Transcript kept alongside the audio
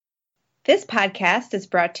This podcast is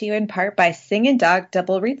brought to you in part by Sing & Dog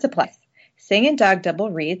Double Read Supplies. Sing & Dog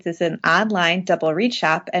Double Reads is an online double read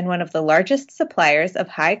shop and one of the largest suppliers of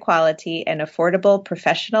high-quality and affordable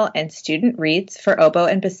professional and student reads for oboe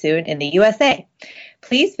and bassoon in the USA.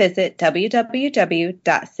 Please visit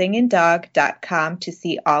www.singindog.com to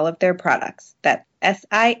see all of their products. That's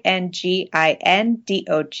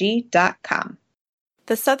SINGINDOG.com.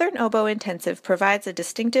 The Southern Oboe Intensive provides a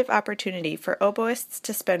distinctive opportunity for oboists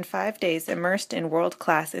to spend 5 days immersed in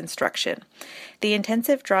world-class instruction. The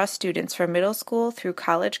intensive draws students from middle school through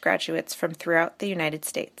college graduates from throughout the United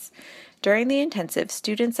States. During the intensive,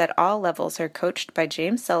 students at all levels are coached by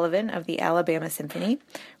James Sullivan of the Alabama Symphony,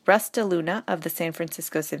 Russ DeLuna of the San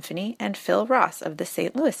Francisco Symphony, and Phil Ross of the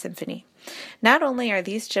St. Louis Symphony. Not only are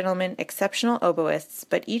these gentlemen exceptional oboists,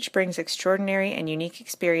 but each brings extraordinary and unique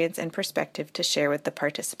experience and perspective to share with the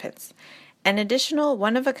participants. An additional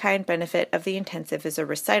one-of-a-kind benefit of the intensive is a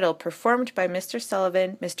recital performed by Mr.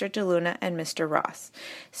 Sullivan, Mr. DeLuna, and Mr. Ross.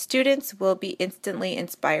 Students will be instantly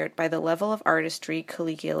inspired by the level of artistry,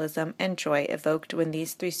 collegialism, and joy evoked when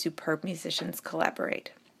these three superb musicians collaborate.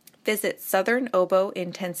 Visit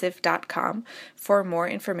southernoboeintensive.com for more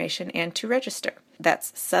information and to register.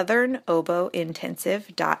 That's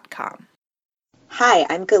southernoboeintensive.com. Hi,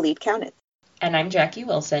 I'm Galit Kaunitz. And I'm Jackie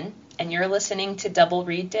Wilson, and you're listening to Double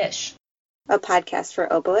Read Dish, a podcast for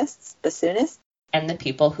oboists, bassoonists, and the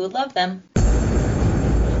people who love them.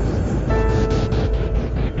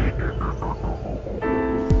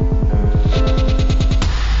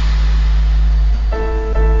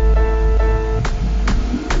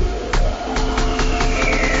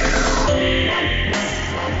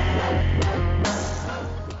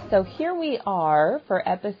 So here we are for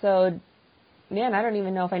episode, man, I don't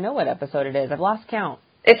even know if I know what episode it is. I've lost count.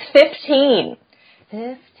 It's 15.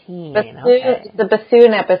 15, okay. The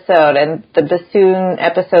bassoon episode, and the bassoon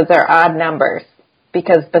episodes are odd numbers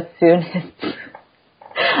because bassoonists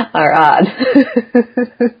are odd.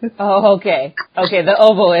 Oh, okay. Okay, the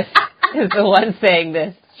oboist is the one saying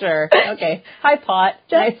this. Sure. Okay. Hi, Pot.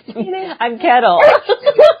 Nice to meet you. I'm Kettle.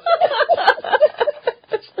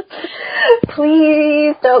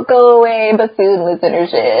 Please don't go away, bassoon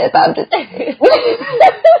listenership. I'm just kidding.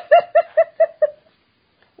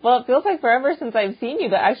 Well, it feels like forever since I've seen you,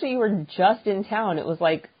 but actually you were just in town. It was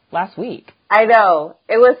like last week. I know.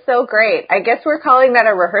 It was so great. I guess we're calling that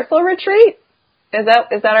a rehearsal retreat? Is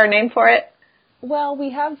that our name for it? Well, we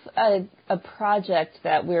have a project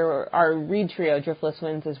that our Reed Trio, Driftless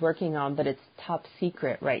Winds, is working on, but it's top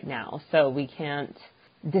secret right now, so we can't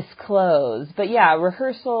disclose. But yeah,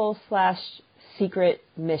 rehearsal/secret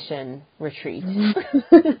mission retreat.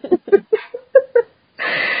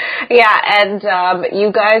 Yeah, and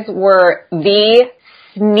you guys were the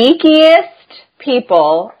sneakiest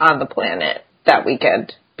people on the planet that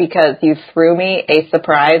weekend because you threw me a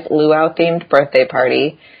surprise luau-themed birthday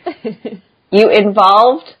party. You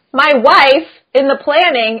involved my wife in the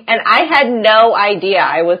planning, and I had no idea.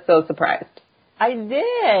 I was so surprised. I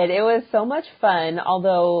did. It was so much fun,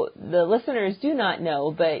 although the listeners do not know,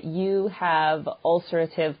 but you have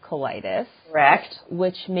ulcerative colitis. Correct.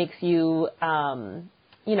 Which makes you,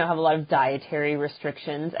 have a lot of dietary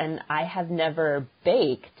restrictions, and I have never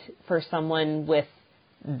baked for someone with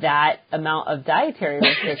that amount of dietary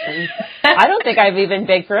restrictions. I don't think I've even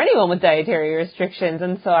baked for anyone with dietary restrictions,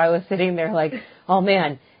 and so I was sitting there like, oh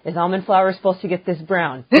man, is almond flour supposed to get this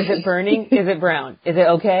brown? Is it burning? Is it brown? Is it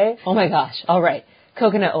okay? Oh my gosh. All right.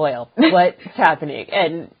 Coconut oil. What's happening?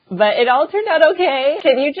 But it all turned out okay.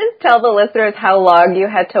 Can you just tell the listeners how long you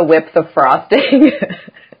had to whip the frosting?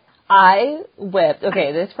 I whipped,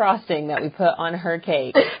 this frosting that we put on her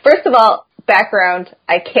cake. First of all, background,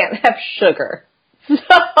 I can't have sugar. So.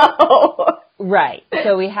 Right.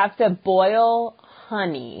 So we have to boil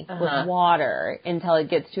honey with water until it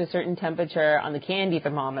gets to a certain temperature on the candy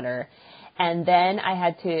thermometer. And then I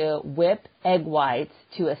had to whip egg whites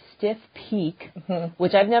to a stiff peak,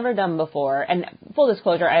 which I've never done before. And full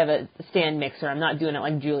disclosure, I have a stand mixer. I'm not doing it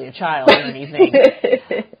like Julia Child or anything.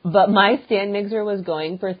 But my stand mixer was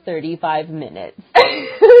going for 35 minutes.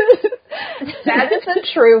 That is a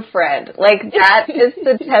true friend. Like, that is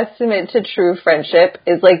the testament to true friendship,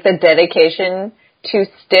 is like the dedication to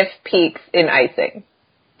stiff peaks in icing.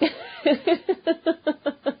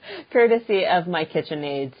 Courtesy of my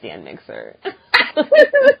KitchenAid stand mixer.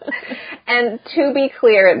 And to be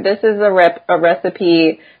clear, this is a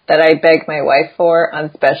recipe that I beg my wife for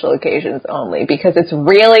on special occasions only, because it's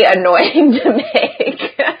really annoying to make.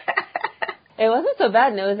 It wasn't so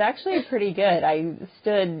bad, and it was actually pretty good. I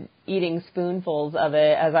stood eating spoonfuls of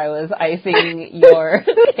it as I was icing your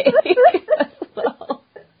cake as well.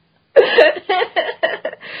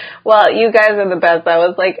 Well, you guys are the best. That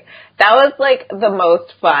was like the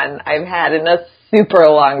most fun I've had in a super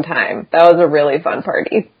long time. That was a really fun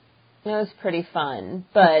party. It was pretty fun.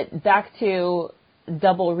 But back to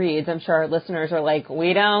double reads. I'm sure our listeners are like,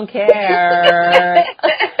 we don't care.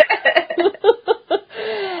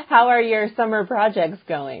 How are your summer projects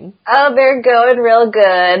going? Oh, they're going real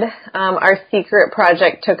good. Our secret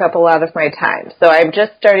project took up a lot of my time. So I'm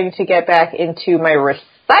just starting to get back into my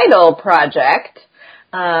recital project.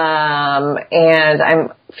 And I'm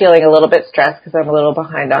feeling a little bit stressed because I'm a little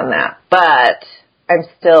behind on that. But I'm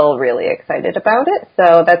still really excited about it.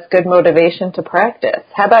 So that's good motivation to practice.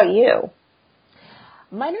 How about you?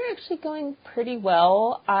 Mine are actually going pretty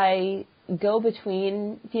well. I go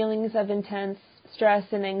between feelings of intense stress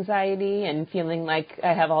and anxiety and feeling like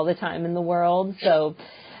I have all the time in the world. So,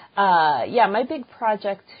 my big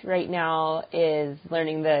project right now is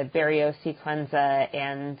learning the Baryo-Sequenza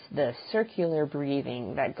and the circular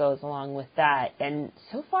breathing that goes along with that. And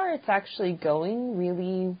so far it's actually going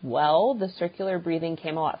really well. The circular breathing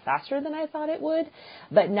came a lot faster than I thought it would.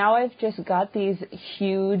 But now I've just got these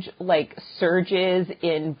huge, surges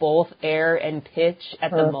in both air and pitch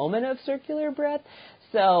at the moment of circular breath.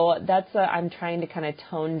 So that's I'm trying to kind of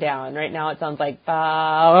tone down. Right now it sounds like,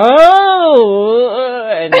 and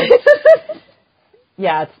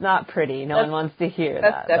yeah, it's not pretty. No one wants to hear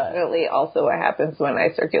that. That's definitely also what happens when I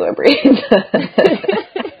circular breathe.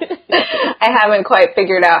 I haven't quite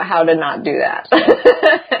figured out how to not do that.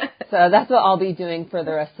 So that's what I'll be doing for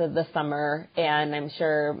the rest of the summer, and I'm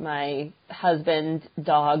sure my husband,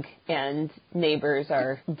 dog, and neighbors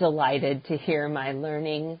are delighted to hear my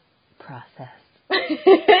learning process.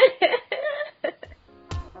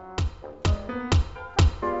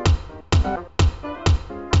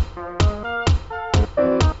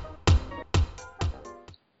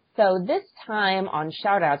 So this time on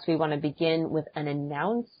Shoutouts, we want to begin with an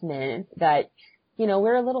announcement that,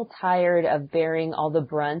 we're a little tired of bearing all the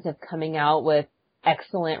brunt of coming out with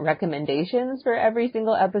excellent recommendations for every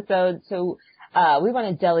single episode. So we want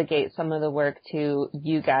to delegate some of the work to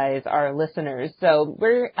you guys, our listeners. So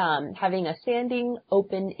we're having a standing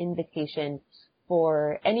open invitation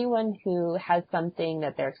for anyone who has something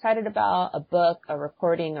that they're excited about, a book, a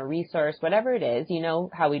recording, a resource, whatever it is. You know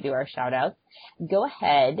how we do our shout outs. Go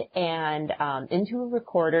ahead and into a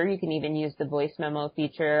recorder. You can even use the voice memo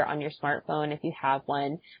feature on your smartphone if you have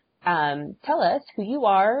one. Tell us who you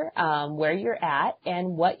are, where you're at,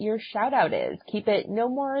 and what your shout out is. Keep it no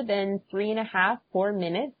more than 3.5-4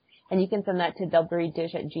 minutes, and you can send that to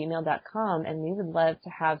doublereaddish@gmail.com, and we would love to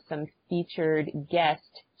have some featured guest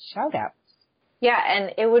shout outs. Yeah,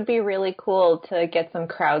 and it would be really cool to get some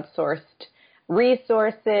crowdsourced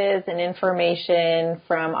resources and information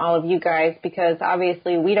from all of you guys, because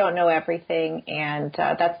obviously we don't know everything, and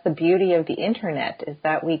that's the beauty of the internet, is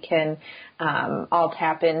that we can all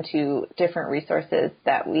tap into different resources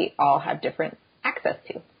that we all have different access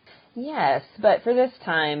to. Yes, but for this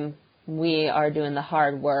time, we are doing the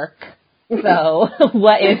hard work. So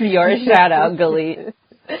what is your shout out, Galit?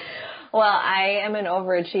 Well, I am an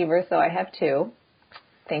overachiever, so I have two.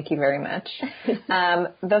 Thank you very much.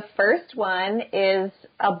 The first one is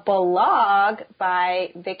a blog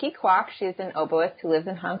by Vicky Kwok. She's an oboist who lives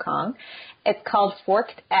in Hong Kong. It's called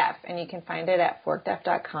Forked F, and you can find it at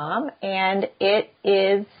forkedf.com. And it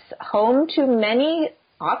is home to many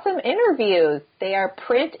awesome interviews. They are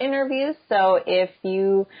print interviews, so if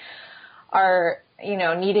you are,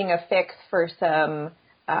 needing a fix for some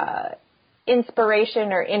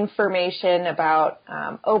inspiration or information about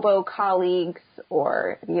oboe colleagues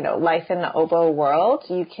or, life in the oboe world,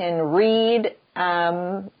 you can read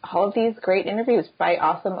all of these great interviews by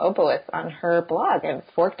awesome oboists on her blog at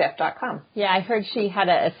forkedf.com. Yeah, I heard she had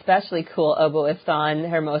an especially cool oboist on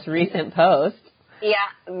her most recent post. Yeah,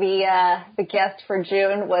 the guest for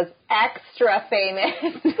June was extra famous.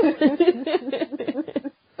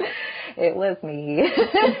 It was me.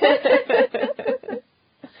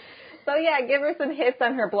 So yeah, give her some hits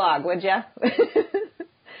on her blog, would ya?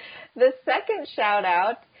 The second shout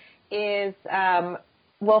out is,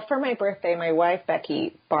 for my birthday, my wife,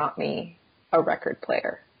 Becky, bought me a record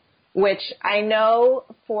player, which I know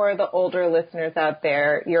for the older listeners out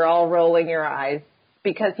there, you're all rolling your eyes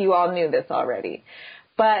because you all knew this already.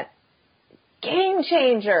 But game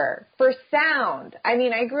changer for sound. I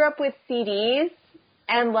mean, I grew up with CDs,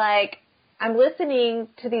 and I'm listening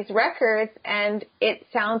to these records, and it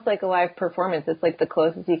sounds like a live performance. It's like the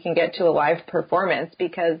closest you can get to a live performance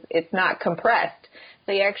because it's not compressed.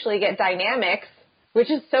 So you actually get dynamics, which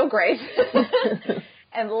is so great,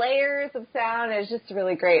 and layers of sound. Is just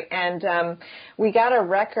really great. And we got a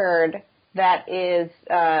record that is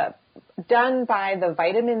done by the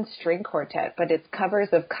Vitamin String Quartet, but it's covers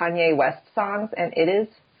of Kanye West songs, and it is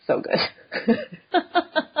so good.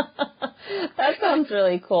 That sounds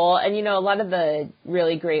really cool. And, a lot of the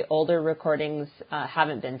really great older recordings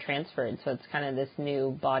haven't been transferred, so it's kind of this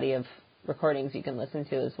new body of recordings you can listen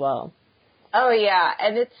to as well. Oh, yeah,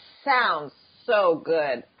 and it sounds so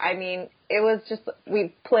good. I mean, it was just,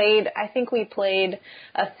 I think we played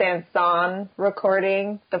a Sanson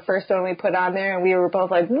recording, the first one we put on there, and we were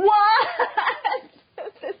both like, what?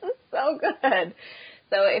 This is so good.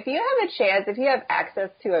 So if you have a chance, if you have access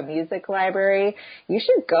to a music library, you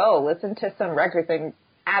should go listen to some records. I'm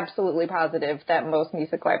absolutely positive that most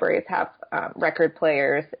music libraries have record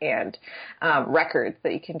players and records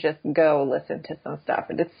that you can just go listen to some stuff.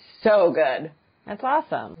 And it's so good. That's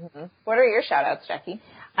awesome. Mm-hmm. What are your shout-outs, Jackie?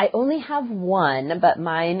 I only have one, but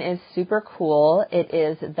mine is super cool. It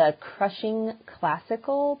is the Crushing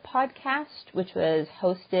Classical podcast, which was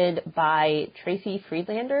hosted by Tracy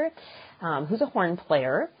Friedlander, who's a horn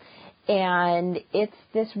player. And it's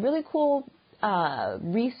this really cool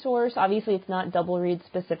resource. Obviously, it's not double reed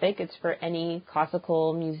specific. It's for any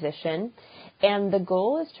classical musician. And the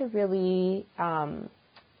goal is to really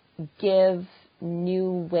give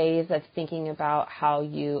new ways of thinking about how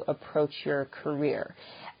you approach your career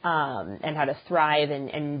and how to thrive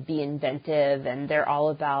and be inventive. And they're all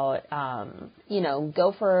about,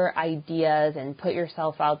 go for ideas and put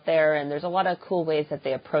yourself out there. And there's a lot of cool ways that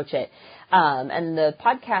they approach it. And the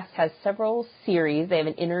podcast has several series. They have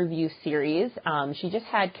an interview series. She just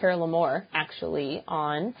had Carol Lamore actually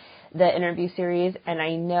on the interview series. And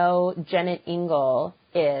I know Janet Ingle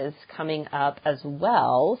is coming up as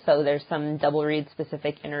well. So there's some double reed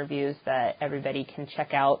specific interviews that everybody can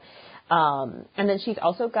check out. And then she's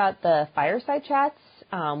also got the fireside chats,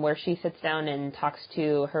 where she sits down and talks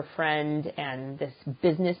to her friend and this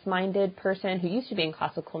business-minded person who used to be in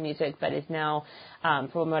classical music, but is now,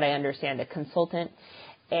 from what I understand, a consultant.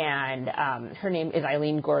 And her name is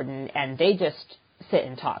Eileen Gordon, and they just sit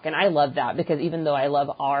and talk. And I love that because even though I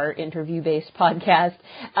love our interview-based podcast,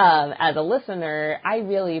 as a listener, I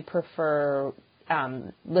really prefer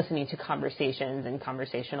listening to conversations and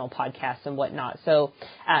conversational podcasts and whatnot. So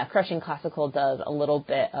Crushing Classical does a little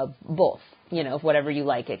bit of both. Whatever you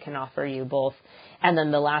like, it can offer you both. And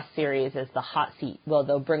then the last series is the hot seat. Well,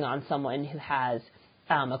 they'll bring on someone who has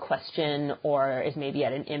a question or is maybe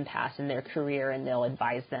at an impasse in their career, and they'll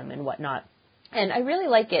advise them and whatnot. And I really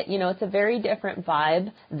like it. It's a very different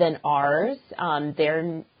vibe than ours.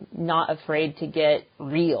 They're not afraid to get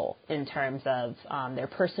real in terms of their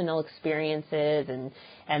personal experiences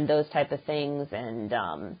and those type of things. And,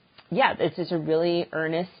 it's just a really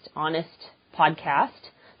earnest, honest podcast.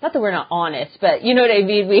 Not that we're not honest, but you know what I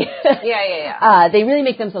mean? Yeah. They really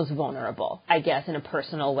make themselves vulnerable, I guess, in a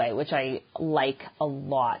personal way, which I like a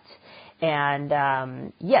lot.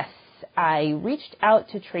 And, yes. I reached out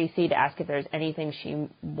to Tracy to ask if there's anything she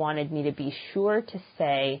wanted me to be sure to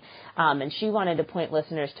say, and she wanted to point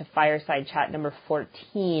listeners to Fireside Chat number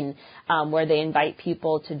 14, where they invite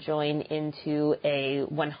people to join into a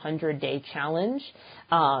 100-day challenge,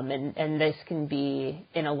 and this can be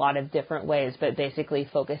in a lot of different ways, but basically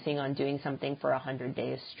focusing on doing something for 100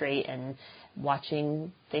 days straight and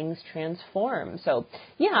watching things transform. So,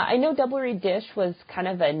 yeah, I know Double Reed Dish was kind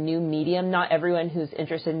of a new medium. Not everyone who's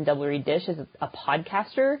interested in Double Reed Dish is a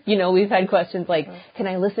podcaster. We've had questions like, can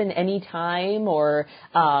I listen anytime, or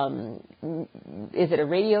is it a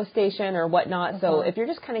radio station or whatnot? So if you're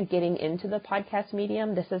just kind of getting into the podcast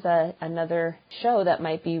medium, this is another show that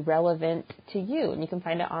might be relevant to you. And you can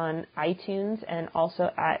find it on iTunes and also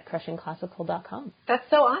at crushingclassical.com. That's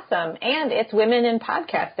so awesome. And it's women in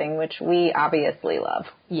podcasting, which we obviously love.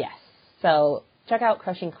 Yes. So check out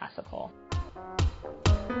Crushing Classical.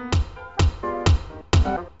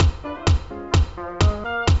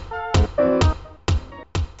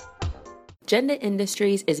 Genda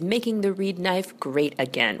Industries is making the reed knife great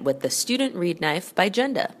again with the Student Reed Knife by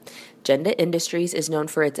Genda. Genda Industries is known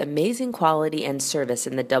for its amazing quality and service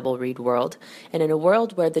in the double reed world, and in a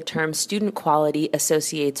world where the term student quality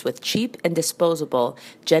associates with cheap and disposable,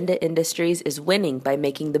 Genda Industries is winning by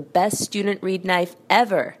making the best student reed knife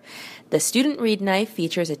ever. The Student Reed Knife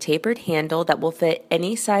features a tapered handle that will fit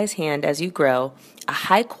any size hand as you grow, a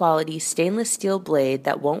high-quality stainless steel blade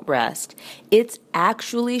that won't rust. It's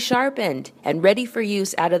actually sharpened and ready for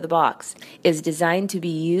use out of the box. It's designed to be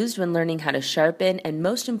used when learning how to sharpen, and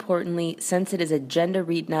most importantly, since it is a Genda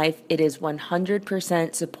Reed knife, it is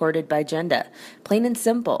 100% supported by Genda. Plain and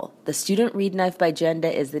simple, the Student Reed Knife by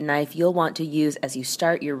Genda is the knife you'll want to use as you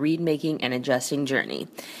start your reed making and adjusting journey.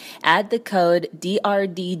 Add the code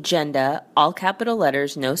DRDGenda, all capital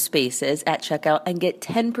letters, no spaces, at checkout and get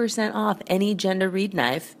 10% off any Genda Reed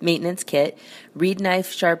knife, maintenance kit, reed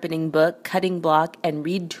knife sharpening book, cutting block, and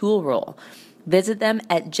reed tool roll. Visit them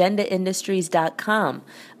at gendaindustries.com.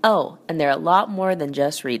 Oh, and they're a lot more than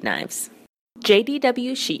just reed knives.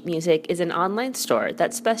 JDW Sheet Music is an online store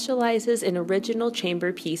that specializes in original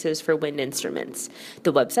chamber pieces for wind instruments.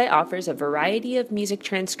 The website offers a variety of music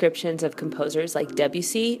transcriptions of composers like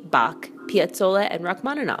Debussy, Bach, Piazzolla, and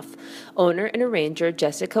Rachmaninoff. Owner and arranger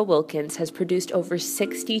Jessica Wilkins has produced over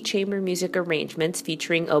 60 chamber music arrangements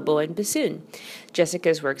featuring oboe and bassoon.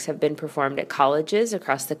 Jessica's works have been performed at colleges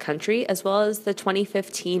across the country, as well as the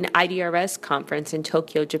 2015 IDRS conference in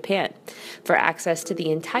Tokyo, Japan. For access to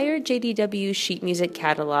the entire JDW Sheet Music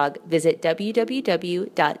catalog, visit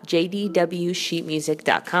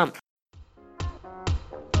www.jdwsheetmusic.com.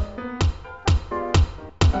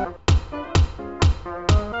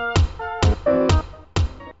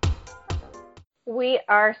 We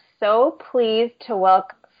are so pleased to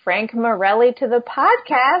welcome Frank Morelli to the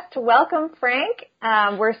podcast. Welcome, Frank.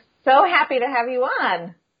 We're so happy to have you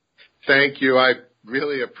on. Thank you. I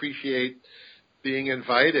really appreciate being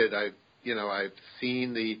invited. I've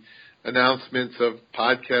seen the announcements of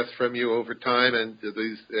podcasts from you over time, and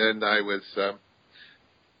I was,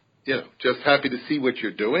 just happy to see what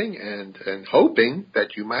you're doing and hoping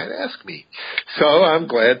that you might ask me. So I'm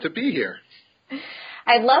glad to be here.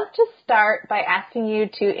 I'd love to start by asking you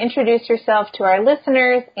to introduce yourself to our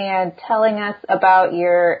listeners and telling us about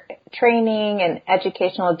your training and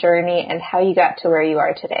educational journey and how you got to where you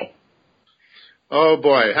are today. Oh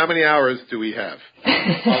boy, how many hours do we have?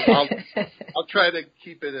 I'll try to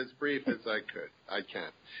keep it as brief as I can.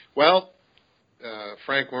 Well,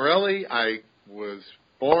 Frank Morelli, I was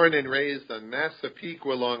born and raised on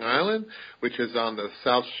Massapequa, Long Island, which is on the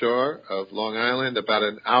south shore of Long Island, about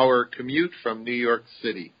an hour commute from New York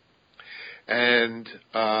City. And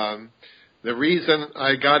the reason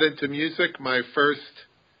I got into music, my first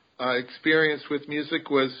experience with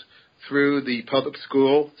music was through the public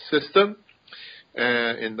school system.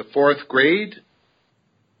 In the fourth grade,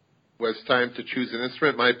 was time to choose an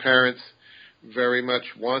instrument. My parents very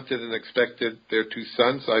much wanted and expected their two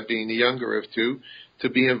sons, I being the younger of two, to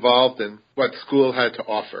be involved in what school had to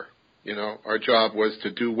offer. Our job was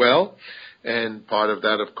to do well, and part of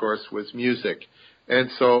that, of course, was music. And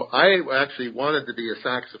so I actually wanted to be a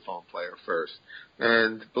saxophone player first.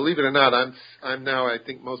 And believe it or not, I'm now, I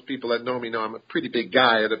think most people that know me know I'm a pretty big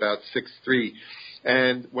guy at about 6'3".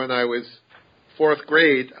 And when I was fourth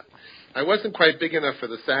grade, I wasn't quite big enough for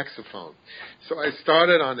the saxophone. So I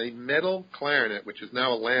started on a metal clarinet, which is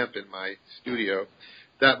now a lamp in my studio,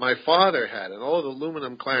 that my father had, an old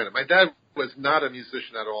aluminum clarinet. My dad was not a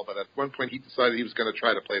musician at all, but at one point he decided he was going to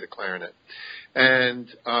try to play the clarinet. And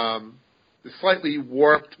the slightly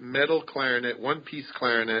warped metal clarinet, one-piece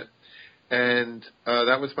clarinet, and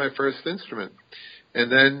that was my first instrument.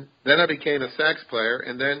 And then I became a sax player,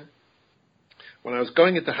 and then when I was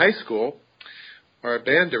going into high school, our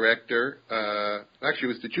band director, actually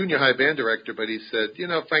it was the junior high band director, but he said,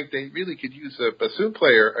 Frank, they really could use a bassoon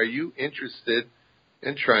player. Are you interested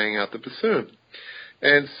in trying out the bassoon?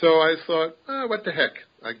 And so I thought, what the heck,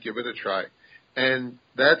 I'd give it a try. And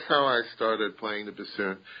that's how I started playing the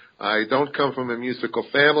bassoon. I don't come from a musical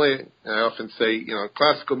family. I often say,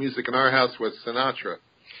 classical music in our house was Sinatra.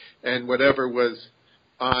 And whatever was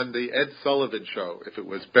on the Ed Sullivan Show, if it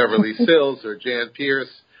was Beverly Sills or Jan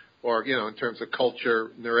Pierce, or, in terms of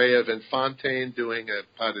culture, Nerea Van Fontaine doing a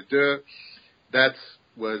pas de deux, that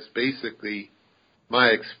was basically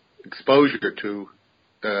my exposure to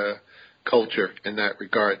culture in that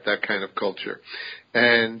regard, that kind of culture,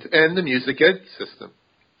 and the music ed system.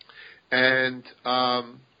 And a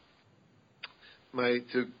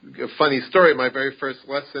funny story, my very first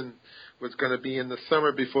lesson was going to be in the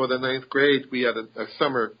summer before the ninth grade. We had a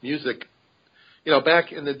summer music.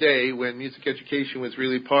 Back in the day when music education was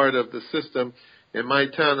really part of the system, in my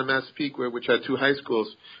town of Massapequa, which had two high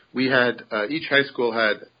schools, we had, each high school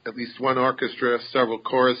had at least one orchestra, several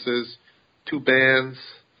choruses, two bands,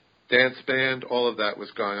 dance band, all of that was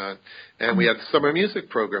going on. And we had a summer music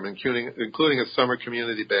program, including a summer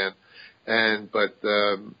community band.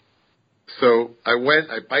 So I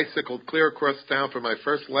bicycled clear across town for my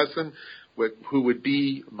first lesson who would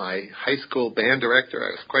be my high school band director.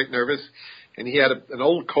 I was quite nervous, and he had an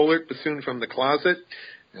old Kohler bassoon from the closet.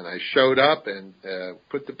 And I showed up and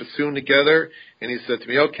put the bassoon together, and he said to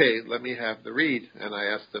me, "Okay, let me have the reed." And I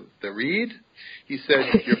asked him, "The reed?" He said,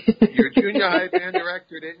 your junior high band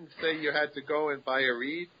director didn't say you had to go and buy a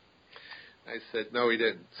reed?" I said, "No, he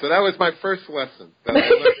didn't." So that was my first lesson. That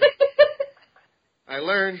I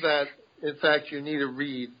learned that, in fact, you need a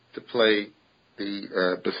reed to play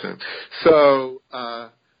the bassoon. So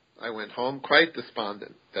I went home quite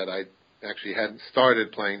despondent that I actually hadn't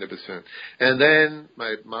started playing the bassoon. And then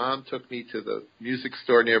my mom took me to the music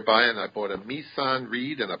store nearby, and I bought a Meson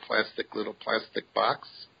reed in a little plastic box.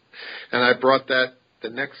 And I brought that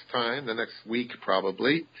the next week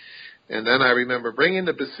probably. And then I remember bringing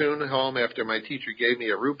the bassoon home after my teacher gave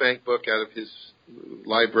me a Rubank book out of his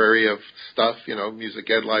library of stuff,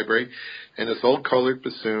 music ed library, and this old colored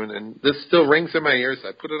bassoon. And this still rings in my ears.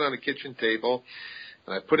 I put it on the kitchen table,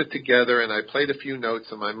 and I put it together, and I played a few notes,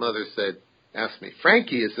 and my mother asked me,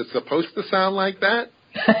 "Frankie, is it supposed to sound like that?"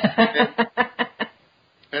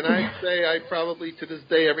 and I say, I probably to this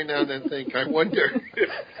day every now and then think, I wonder,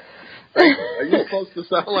 Frankie, are you supposed to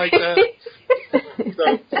sound like that?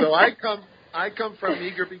 So I come from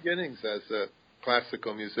meager beginnings as a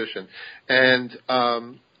classical musician, and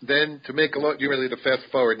then to make to fast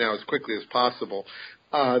forward now as quickly as possible,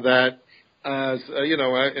 that. As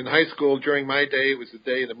in high school during my day, it was the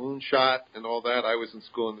day of the moonshot and all that. I was in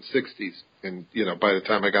school in the 60s. And, by the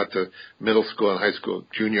time I got to middle school and high school,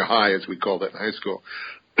 junior high, as we called it in high school,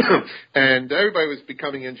 and everybody was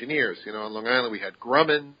becoming engineers. On Long Island, we had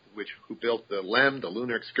Grumman, who built the LEM, the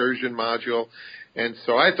Lunar Excursion Module. And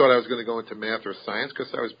so I thought I was going to go into math or science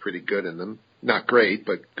because I was pretty good in them. Not great,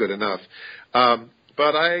 but good enough.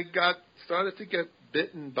 But I started to get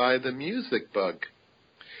bitten by the music bug.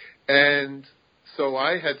 And so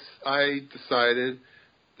I decided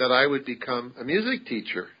that I would become a music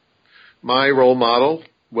teacher. My role model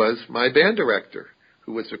was my band director,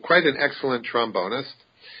 who was quite an excellent trombonist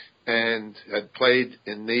and had played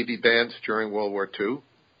in Navy bands during World War II,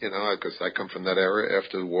 because I come from that era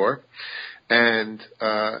after the war. And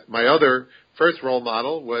my other first role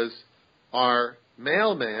model was our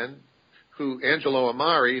mailman, Angelo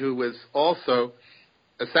Amari, who was also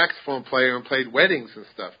a saxophone player and played weddings and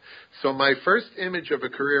stuff. So my first image of a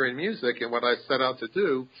career in music and what I set out to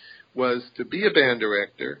do was to be a band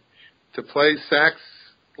director, to play sax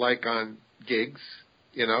like on gigs,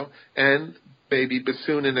 and maybe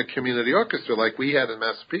bassoon in a community orchestra like we had in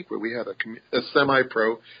Massapequa, where we had a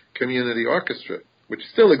semi-pro community orchestra, which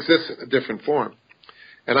still exists in a different form.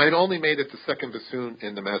 And I'd only made it to second bassoon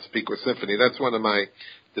in the Massapequa Symphony. That's one of my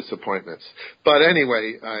disappointments. But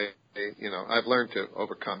anyway, I've learned to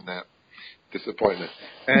overcome that disappointment.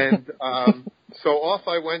 And so off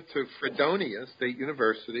I went to Fredonia State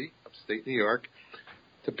University, upstate New York,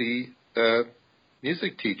 to be a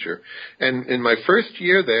music teacher. And in my first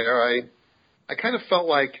year there, I kind of felt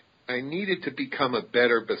like I needed to become a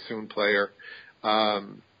better bassoon player.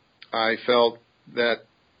 I felt that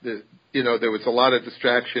there was a lot of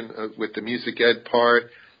distraction with the music ed part,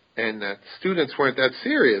 and that students weren't that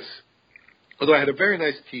serious. Although I had a very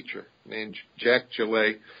nice teacher named Jack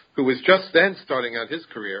Gillet, who was just then starting out his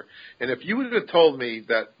career. And if you would have told me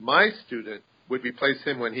that my student would replace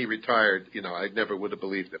him when he retired, I never would have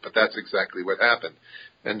believed it. But that's exactly what happened.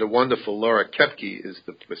 And the wonderful Laura Kepke is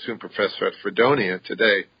the bassoon professor at Fredonia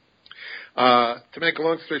today. To make a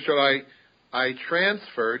long story short, I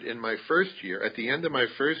transferred in my first year, at the end of my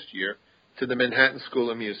first year, to the Manhattan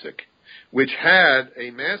School of Music, which had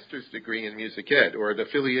a master's degree in music ed, or an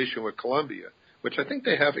affiliation with Columbia, which I think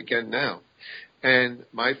they have again now. And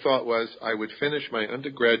my thought was I would finish my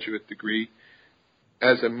undergraduate degree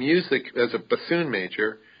as a bassoon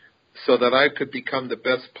major, so that I could become the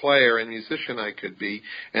best player and musician I could be,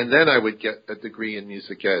 and then I would get a degree in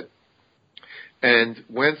music ed. And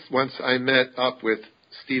once I met up with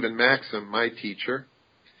Stephen Maxim, my teacher,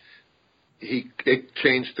 it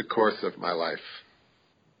changed the course of my life.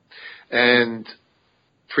 And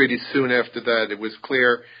pretty soon after that, it was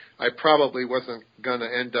clear I probably wasn't going to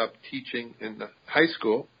end up teaching in the high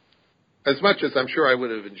school, as much as I'm sure I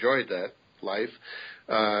would have enjoyed that life.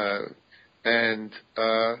 And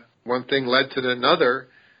one thing led to another,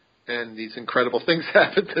 and these incredible things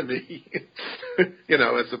happened to me,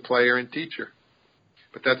 as a player and teacher.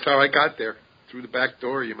 But that's how I got there, through the back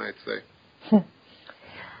door, you might say.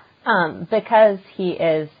 Because he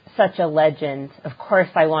is such a legend, of course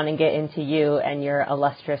I want to get into you and your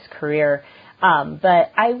illustrious career.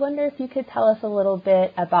 But I wonder if you could tell us a little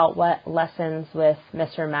bit about what lessons with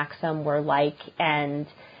Mr. Maxim were like, and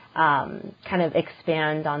kind of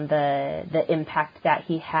expand on the impact that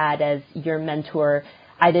he had as your mentor.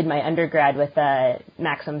 I did my undergrad with a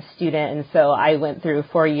Maxim student, and so I went through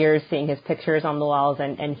 4 years seeing his pictures on the walls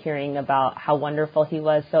and hearing about how wonderful he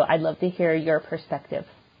was. So I'd love to hear your perspective.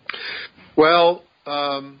 Well,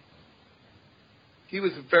 he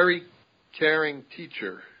was a very caring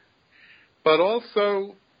teacher, but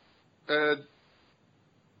also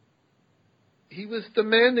he was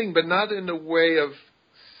demanding, but not in a way of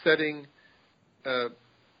setting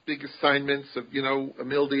big assignments of, a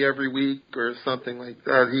mildy every week or something like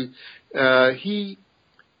that.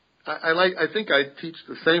 I think I teach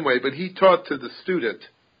the same way, but he taught to the student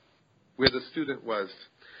where the student was.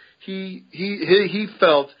 He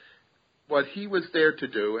felt what he was there to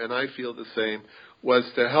do, and I feel the same, was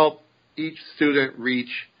to help each student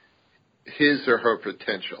reach his or her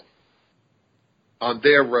potential on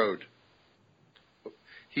their road.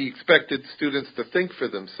 He expected students to think for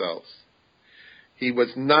themselves. He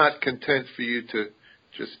was not content for you to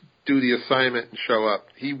just do the assignment and show up.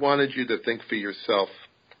 He wanted you to think for yourself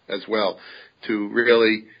as well, to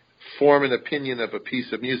really form an opinion of a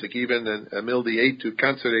piece of music, even a mildy etude,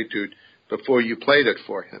 concert etude, before you played it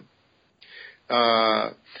for him.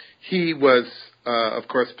 He was, of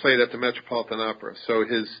course, played at the Metropolitan Opera, so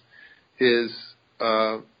his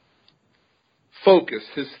focus,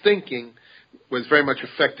 his thinking, was very much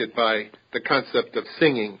affected by the concept of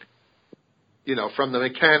singing, from the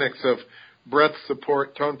mechanics of breath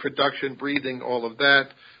support, tone production, breathing, all of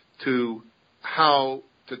that, to how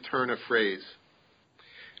to turn a phrase.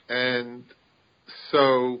 And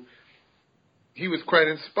so he was quite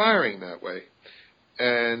inspiring that way.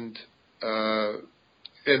 And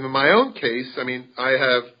in my own case,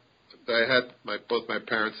 both my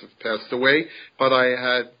parents have passed away, but I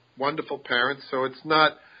had wonderful parents, so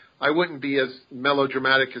I wouldn't be as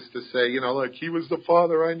melodramatic as to say, like he was the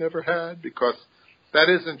father I never had, because that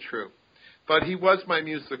isn't true. But he was my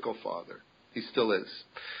musical father. He still is.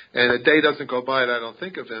 And a day doesn't go by that I don't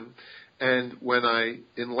think of him. And when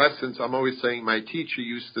in lessons, I'm always saying my teacher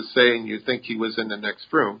used to say, and you think he was in the next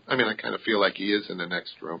room. I kind of feel like he is in the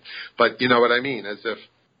next room. But you know what I mean, as if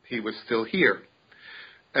he was still here.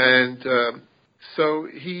 And so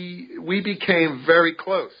we became very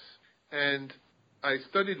close. And I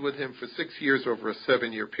studied with him for 6 years over a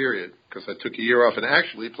 7-year period, because I took a year off and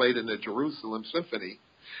actually played in the Jerusalem Symphony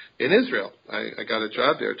in Israel. I got a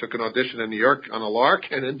job there, took an audition in New York on a lark,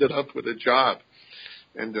 and ended up with a job.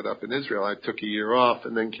 Ended up in Israel. I took a year off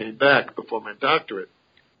and then came back before my doctorate.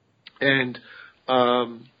 And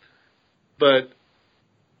but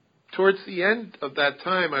towards the end of that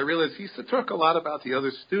time, I realized he used to talk a lot about the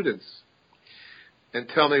other students and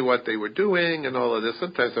tell me what they were doing and all of this.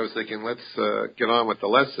 Sometimes I was thinking, let's get on with the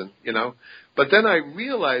lesson, But then I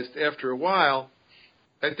realized after a while,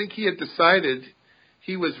 I think he had decided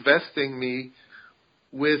he was vesting me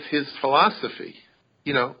with his philosophy,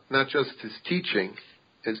 not just his teaching,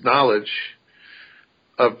 his knowledge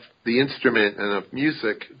of the instrument and of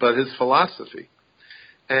music, but his philosophy.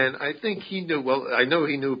 And I think he knew, I know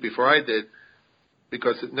he knew before I did,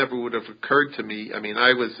 because it never would have occurred to me.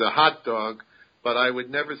 I was a hot dog, but I would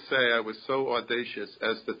never say I was so audacious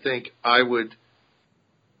as to think I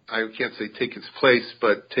can't say take his place,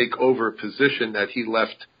 but take over a position that he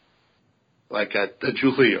left, like at the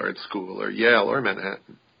Juilliard School or Yale or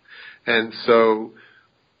Manhattan. And so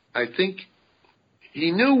I think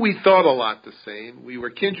he knew we thought a lot the same. We were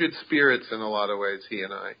kindred spirits in a lot of ways, he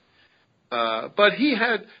and I. But he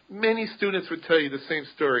had, many students would tell you the same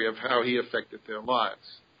story of how he affected their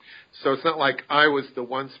lives. So it's not like I was the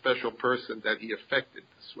one special person that he affected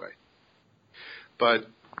this way. But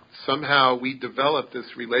somehow we developed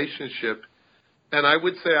this relationship. And I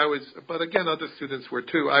would say but again, other students were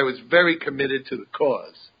too, I was very committed to the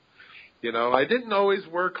cause. I didn't always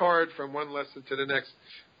work hard from one lesson to the next.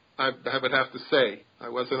 I would have to say, I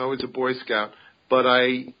wasn't always a Boy Scout, but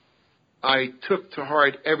I took to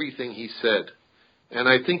heart everything he said. And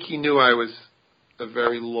I think he knew I was a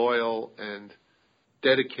very loyal and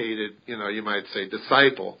dedicated, you might say,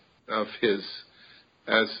 disciple of his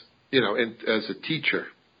as a teacher.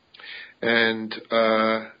 And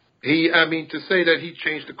to say that he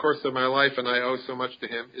changed the course of my life and I owe so much to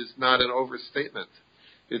him is not an overstatement.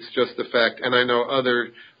 It's just the fact. And I know other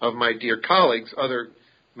of my dear colleagues, other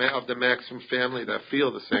of the Maxim family, that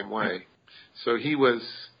feel the same way. So he was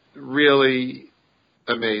really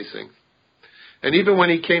amazing. And even when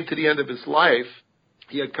he came to the end of his life,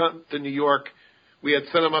 he had come to New York. We had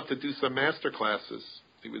sent him up to do some master classes.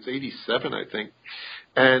 He was 87, I think.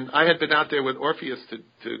 And I had been out there with Orpheus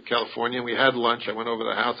to California, and we had lunch. I went over to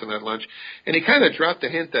the house and had lunch. And he kind of dropped a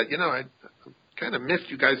hint that, I'm kind of miffed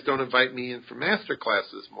you guys don't invite me in for master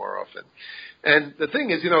classes more often. And the thing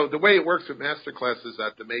is, the way it works with master classes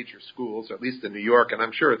at the major schools, at least in New York, and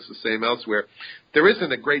I'm sure it's the same elsewhere, there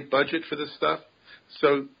isn't a great budget for this stuff.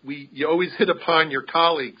 So you always hit upon your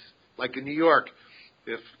colleagues, like in New York.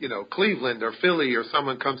 If, Cleveland or Philly or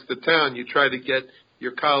someone comes to town, you try to get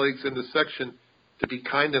your colleagues in the section to be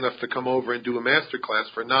kind enough to come over and do a master class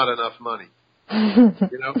for not enough money.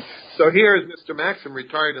 So here is Mr. Maxim,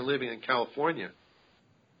 retired and living in California,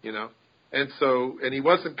 and he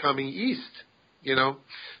wasn't coming east,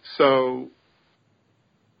 so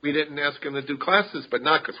we didn't ask him to do classes, but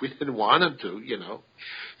not because we didn't want him to,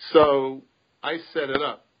 So I set it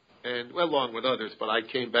up, and along with others, but I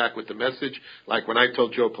came back with the message, like when I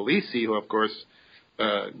told Joe Polisi, who of course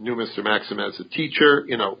knew Mr. Maxim as a teacher,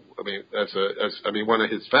 one of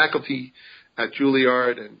his faculty at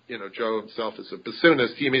Juilliard, and, Joe himself is a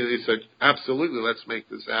bassoonist. He immediately said, absolutely, let's make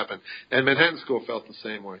this happen. And Manhattan School felt the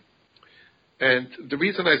same way. And the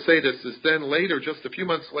reason I say this is then later, just a few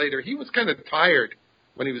months later, he was kind of tired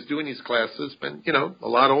when he was doing these classes, been, a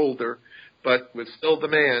lot older, but was still the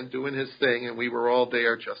man doing his thing, and we were all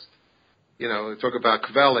there just, talk about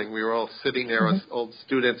Kvelling. We were all sitting there as old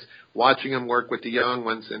students, watching him work with the young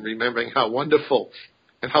ones and remembering how wonderful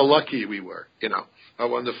and how lucky we were, how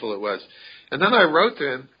wonderful it was. And then I wrote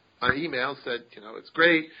to him on email, said, it's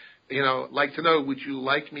great. I'd like to know, would you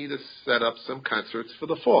like me to set up some concerts for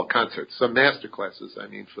the fall? Some master classes,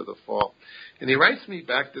 for the fall. And he writes me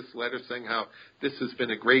back this letter saying how this has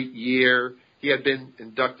been a great year. He had been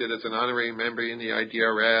inducted as an honorary member in the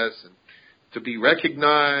IDRS, and to be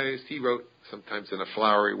recognized, he wrote sometimes in a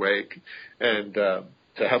flowery way, and to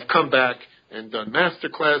have come back and done master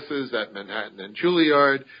classes at Manhattan and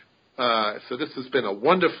Juilliard. So this has been a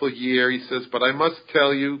wonderful year, he says, but I must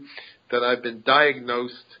tell you that I've been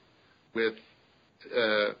diagnosed with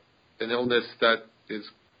an illness that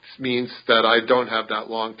means that I don't have that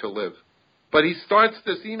long to live. But he starts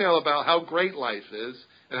this email about how great life is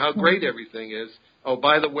and how great everything is. Oh,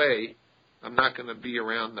 by the way, I'm not going to be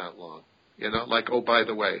around that long. Oh, by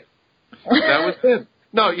the way. That was him.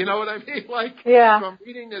 No, you know what I mean? Yeah. So I'm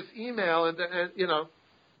reading this email,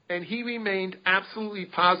 and he remained absolutely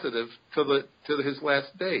positive to his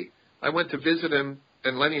last day. I went to visit him,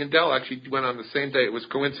 and Lenny Handel actually went on the same day. It was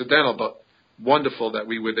coincidental, but wonderful that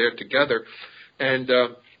we were there together. And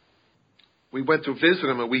we went to visit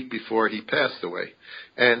him a week before he passed away.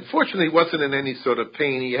 And fortunately, he wasn't in any sort of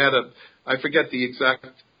pain. He had I forget the exact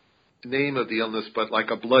name of the illness, but like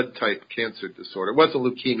a blood-type cancer disorder. It wasn't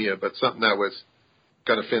leukemia, but something that was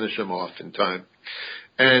going to finish him off in time.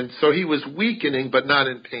 And so he was weakening, but not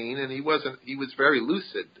in pain, and he was very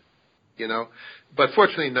lucid, but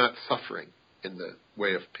fortunately not suffering in the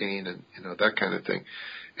way of pain and, that kind of thing.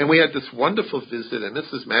 And we had this wonderful visit, and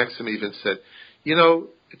Mrs. Maxim even said,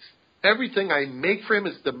 it's everything I make for him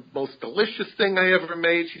is the most delicious thing I ever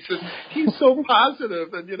made. She says, he's so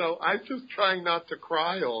positive, and, I'm just trying not to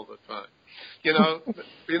cry all the time.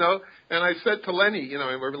 And I said to Lenny,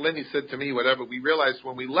 and Lenny said to me, whatever, we realized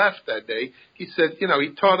when we left that day, he said, he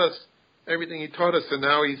taught us everything he taught us, and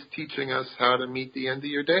now he's teaching us how to meet the end of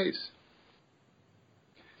your days.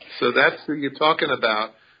 So that's who you're talking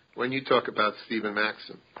about when you talk about Stephen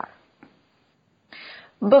Maxim.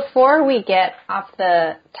 Before we get off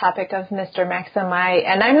the topic of Mr. Maxim,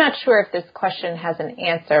 and I'm not sure if this question has an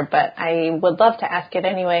answer, but I would love to ask it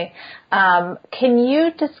anyway. Can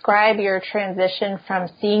you describe your transition from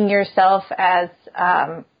seeing yourself as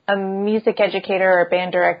a music educator or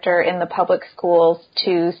band director in the public schools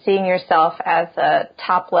to seeing yourself as a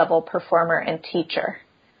top-level performer and teacher?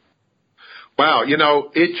 Wow,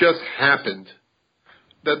 it just happened.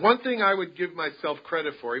 That one thing I would give myself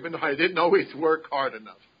credit for, even though I didn't always work hard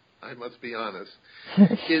enough, I must be honest,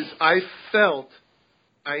 is I felt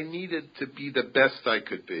I needed to be the best I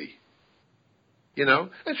could be.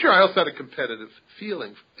 And sure, I also had a competitive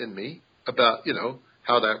feeling in me about,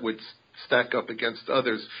 how that would stack up against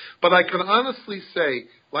others. But I can honestly say,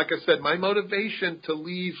 like I said, my motivation to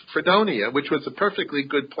leave Fredonia, which was a perfectly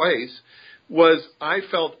good place, was I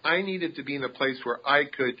felt I needed to be in a place where I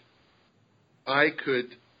could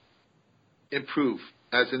improve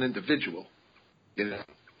as an individual.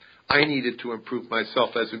 I needed to improve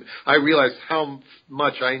myself I realized how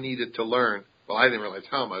much I needed to learn. Well, I didn't realize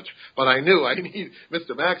how much, but I knew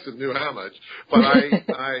Mr. Maxim knew how much, but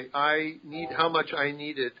I need how much I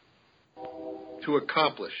needed to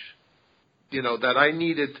accomplish, that I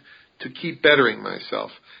needed to keep bettering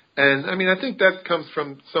myself. And I think that comes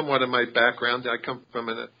from somewhat of my background. I come from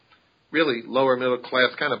a really lower middle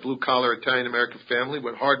class, kind of blue collar Italian American family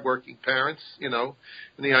with hardworking parents, and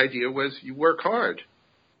the idea was you work hard,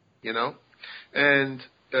 And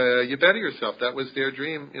you better yourself. That was their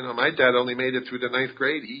dream. You know, my dad only made it through the 9th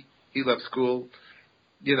grade. He left school,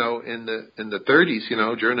 you know, in the 30s, you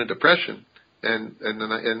know, during the Depression, and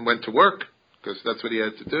went to work because that's what he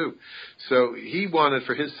had to do. So he wanted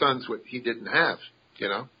for his sons what he didn't have, you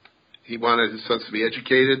know. He wanted his sons to be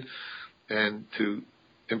educated and to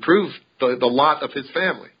improve the lot of his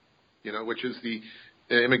family, you know, which is the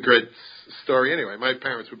immigrant story anyway. My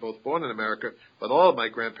parents were both born in America, but all of my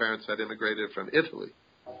grandparents had immigrated from Italy.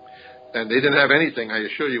 And they didn't have anything, I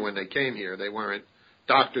assure you, when they came here. They weren't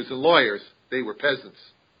doctors and lawyers. They were peasants.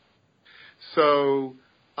 So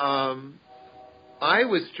I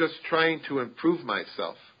was just trying to improve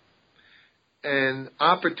myself. And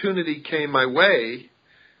opportunity came my way.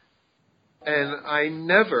 And I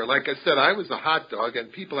never, like I said, I was a hot dog.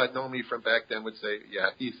 And people that know me from back then would say, yeah,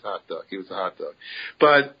 he's a hot dog. He was a hot dog.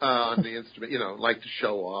 But on the instrument, you know, like to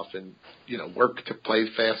show off and, you know, work to play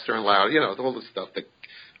faster and louder, you know, all the stuff that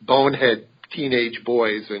bonehead teenage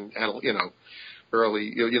boys and, you know,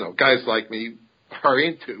 early, you know, guys like me are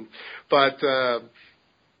into. But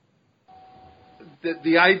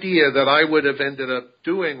the idea that I would have ended up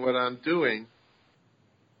doing what I'm doing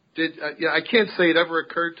I can't say it ever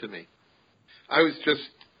occurred to me. I was just,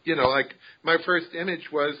 you know, like my first image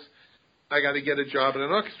was I got to get a job in an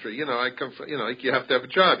orchestra. You know, I come from, you know, like you have to have a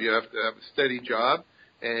job. You have to have a steady job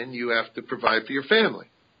and you have to provide for your family.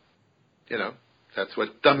 You know, that's what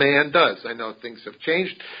the man does. I know things have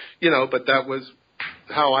changed, you know, but that was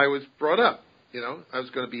how I was brought up. You know, I was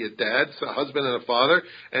going to be a dad, a husband and a father,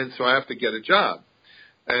 and so I have to get a job.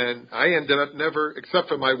 And I ended up never, except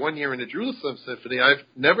for my 1 year in the Jerusalem Symphony, I've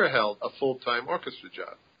never held a full-time orchestra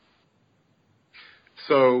job.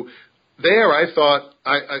 So there I thought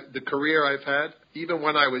the career I've had, even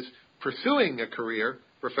when I was pursuing a career,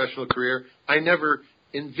 professional career, I never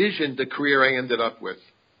envisioned the career I ended up with.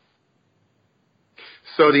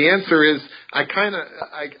 So the answer is I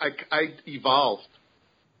evolved.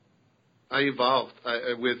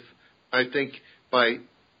 I think by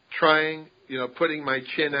trying, you know, putting my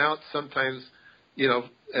chin out sometimes, you know,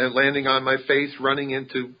 and landing on my face, running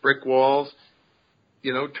into brick walls,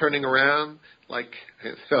 you know, turning around like,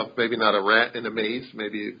 well, maybe not a rat in a maze,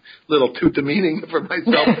 maybe a little too demeaning for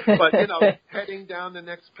myself, but, you know, heading down the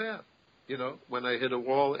next path, you know, when I hit a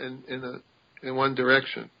wall in one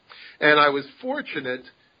direction. And I was fortunate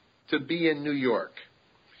to be in New York,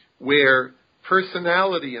 where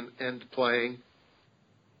personality and playing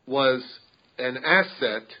was an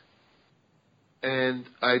asset, and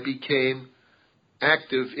I became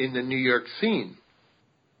active in the New York scene.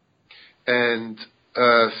 And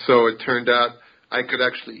so it turned out I could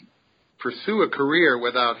actually pursue a career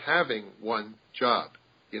without having one job,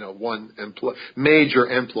 you know, one major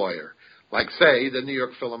employer, like, say, the New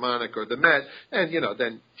York Philharmonic or the Met, and, you know,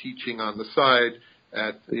 then teaching on the side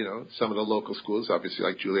at, you know, some of the local schools, obviously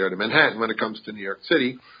like Juilliard and Manhattan when it comes to New York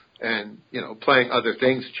City, and, you know, playing other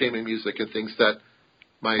things, chamber music and things that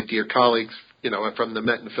my dear colleagues, you know, from the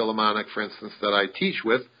Met and Philharmonic, for instance, that I teach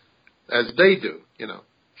with, as they do, you know.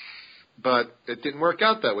 But it didn't work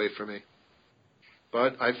out that way for me.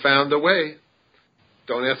 But I found a way.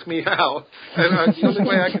 Don't ask me how. And the only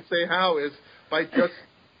way I can say how is by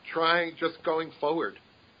just going forward,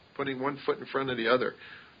 putting one foot in front of the other.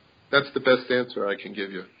 That's the best answer I can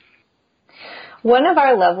give you. One of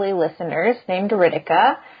our lovely listeners, named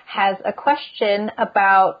Ritika, has a question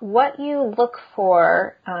about what you look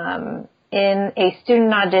for in a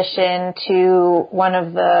student audition to one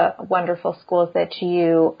of the wonderful schools that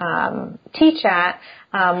you teach at.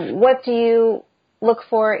 What do you look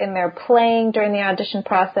for in their playing during the audition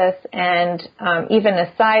process, and even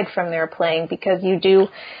aside from their playing, because you do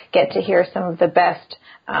get to hear some of the best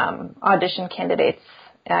audition candidates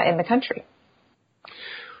in the country?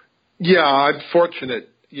 Yeah, I'm fortunate,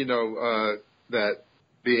 you know, that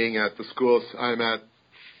being at the schools I'm at,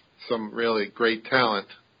 some really great talent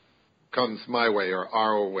comes my way or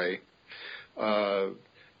our way.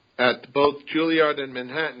 At both Juilliard and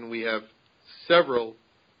Manhattan, we have several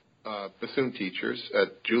bassoon teachers.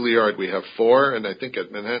 At Juilliard, we have 4, and I think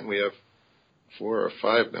at Manhattan we have 4 or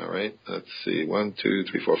 5 now, right? Let's see, 1, 2,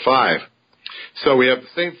 3, 4, 5. So we have the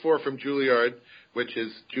same 4 from Juilliard, which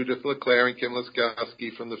is Judith LeClaire and Kim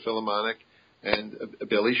Laskowski from the Philharmonic, and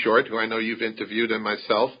Billy Short, who I know you've interviewed, and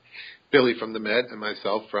myself, Billy from the Met, and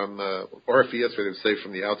myself from Orpheus, we would say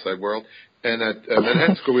from the outside world. And at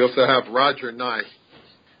Manhattan School, we also have Roger Nye,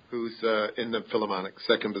 who's in the Philharmonic,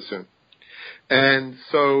 second bassoon. And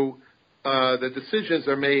so the decisions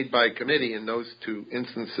are made by committee in those 2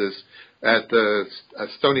 instances. At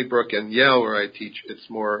Stony Brook and Yale, where I teach, it's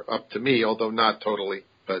more up to me, although not totally,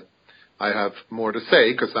 but I have more to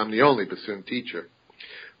say because I'm the only bassoon teacher.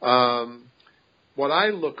 What I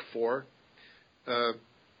look for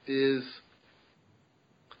is,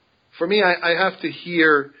 for me, I have to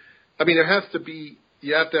hear, there has to be,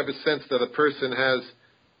 you have to have a sense that a person has,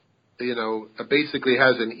 basically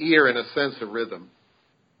has an ear and a sense of rhythm.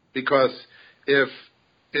 Because if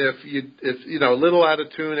a little out of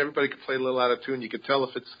tune, everybody can play a little out of tune, you can tell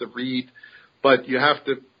if it's the reed, but you have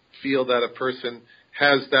to feel that a person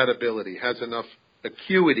has that ability, has enough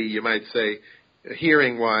acuity, you might say,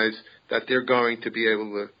 hearing-wise, that they're going to be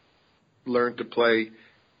able to learn to play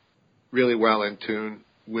really well in tune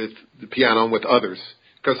with the piano and with others.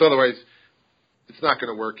 Because otherwise, it's not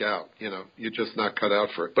going to work out. You're just not cut out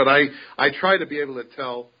for it. But I try to be able to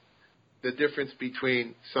tell the difference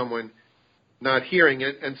between someone not hearing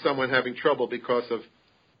it and someone having trouble because of,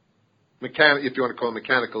 if you want to call them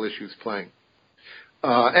mechanical issues playing.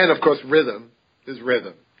 And, of course, rhythm is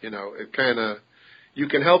rhythm. It kind of, you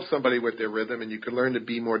can help somebody with their rhythm and you can learn to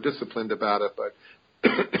be more disciplined about it. But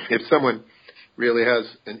if someone really has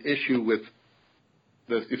an issue with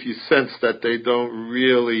if you sense that they don't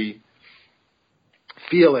really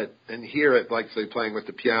feel it and hear it, like, say, playing with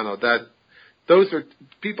the piano,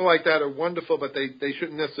 people like that are wonderful, but they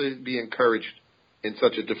shouldn't necessarily be encouraged in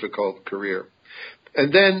such a difficult career.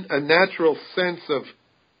 And then a natural sense of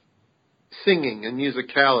singing and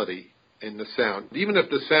musicality in the sound. Even if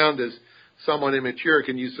the sound is somewhat immature, it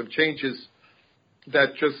can use some changes that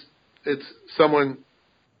it's someone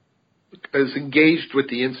is engaged with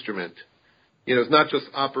the instrument. It's not just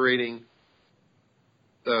operating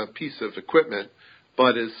a piece of equipment,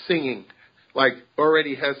 but is singing, like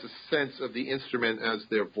already has a sense of the instrument as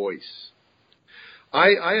their voice.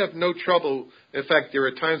 I have no trouble. In fact, there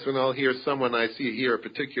are times when I'll hear someone, I see here a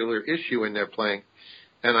particular issue in their playing,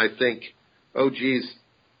 and I think, oh, geez,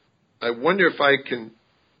 I wonder if I can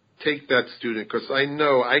take that student, because I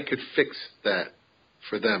know I could fix that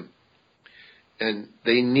for them. And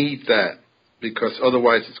they need that, because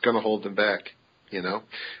otherwise it's going to hold them back,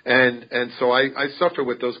 And so I suffer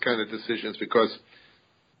with those kind of decisions because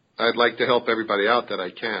I'd like to help everybody out that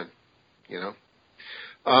I can,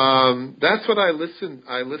 That's what I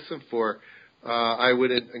listen for. I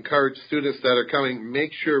would encourage students that are coming,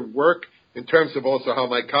 make sure work in terms of also how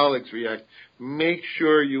my colleagues react. Make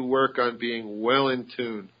sure you work on being well in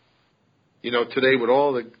tune. Today with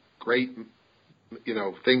all the great,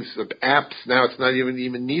 things, apps now, it's not even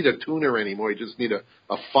need a tuner anymore. You just need a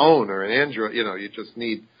phone or an Android. You just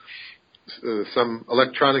need some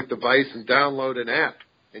electronic device and download an app,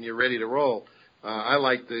 and you're ready to roll. I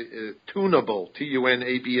like the Tunable,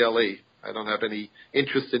 Tunable. I don't have any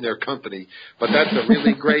interest in their company, but that's a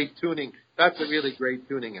really great tuning. That's a really great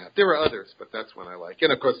tuning app. There are others, but that's one I like.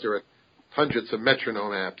 And of course, there are hundreds of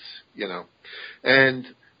metronome apps, And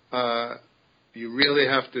you really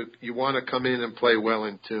you want to come in and play well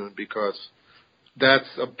in tune, because that's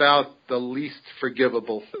about the least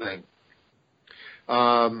forgivable thing.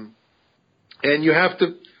 And you have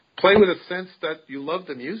to play with a sense that you love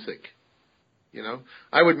the music.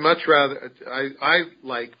 I would much rather, I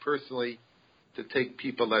like personally to take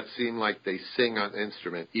people that seem like they sing on an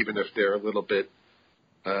instrument, even if they're a little bit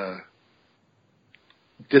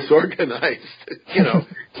disorganized,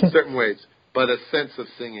 in certain ways, but a sense of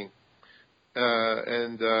singing.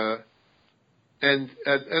 And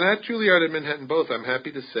at Juilliard and Manhattan both, I'm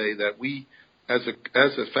happy to say that we, as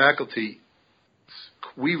a faculty,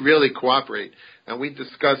 we really cooperate, and we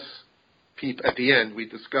discuss at the end. We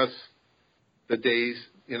discuss the days,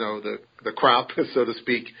 the crop, so to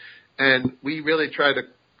speak, and we really try to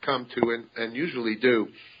come to and usually do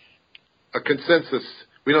a consensus.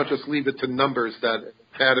 We don't just leave it to numbers that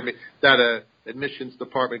admissions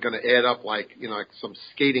department going to add up like some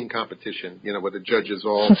skating competition, where the judges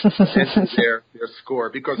all enter their score,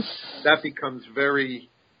 because that becomes very,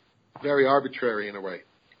 very arbitrary in a way.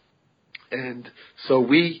 And so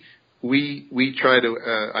we try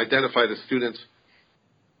to identify the students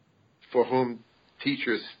for whom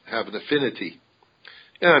teachers have an affinity.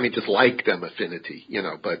 Just like them affinity,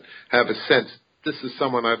 but have a sense, this is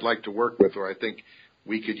someone I'd like to work with, or I think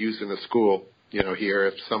we could use in the school, here,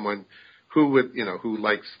 if someone who would, who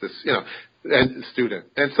likes this, and student.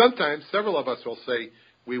 And sometimes several of us will say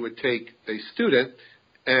we would take a student,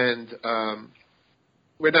 and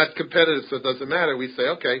we're not competitive, so it doesn't matter. We say,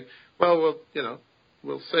 okay, well,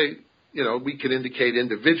 we'll say, we can indicate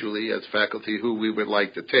individually as faculty who we would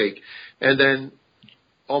like to take. And then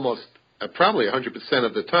almost probably 100%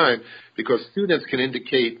 of the time, because students can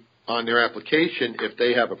indicate on their application if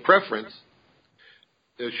they have a preference,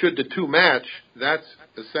 should the two match, that's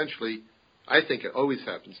essentially, I think it always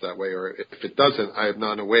happens that way, or if it doesn't, I am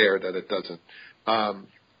not aware that it doesn't,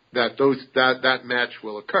 that match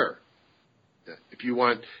will occur. If you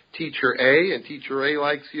want teacher A and teacher A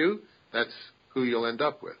likes you, that's who you'll end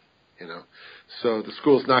up with, So the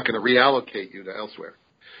school's not going to reallocate you to elsewhere.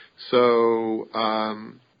 So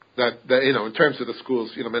in terms of the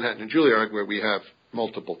schools, Manhattan and Juilliard, where we have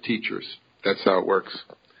multiple teachers, that's how it works.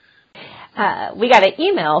 We got an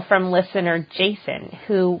email from listener Jason,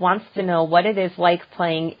 who wants to know what it is like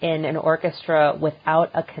playing in an orchestra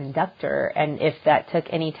without a conductor, and if that took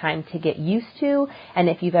any time to get used to, and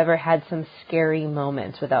if you've ever had some scary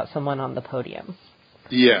moments without someone on the podium.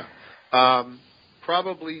 Yeah.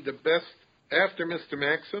 Probably the best, after Mr.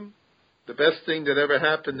 Maxim, the best thing that ever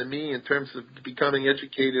happened to me in terms of becoming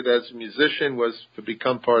educated as a musician was to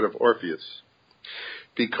become part of Orpheus.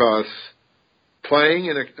 Because playing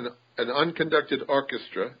in an unconducted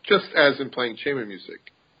orchestra, just as in playing chamber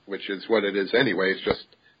music, which is what it is anyway, it's just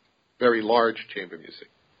very large chamber music,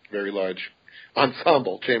 very large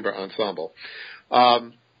ensemble, chamber ensemble.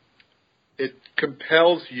 It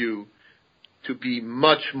compels you to be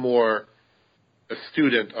much more a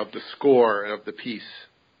student of the score and of the piece.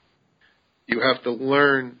 You have to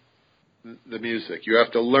learn the music. You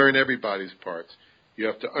have to learn everybody's parts. You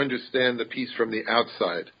have to understand the piece from the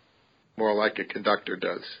outside, more like a conductor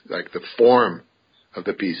does, like the form of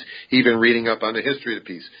the piece, even reading up on the history of the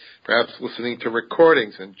piece, perhaps listening to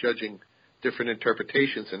recordings and judging different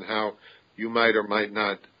interpretations and how you might or might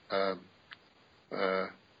not,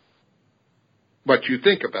 what you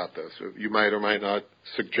think about those. You might or might not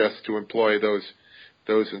suggest to employ those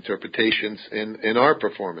interpretations in our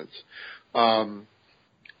performance.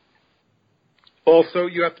 Also,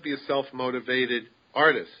 you have to be a self-motivated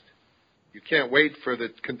artist. You can't wait for the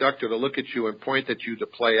conductor to look at you and point at you to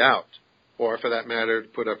play out, or for that matter, to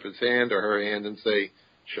put up his hand or her hand and say,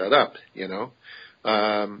 "Shut up," You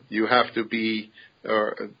have to be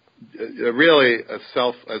really a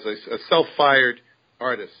self-fired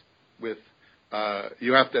artist. With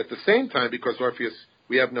you have to, at the same time, because Orpheus,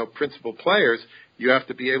 we have no principal players, you have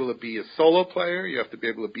to be able to be a solo player, you have to be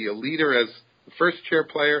able to be a leader as the first chair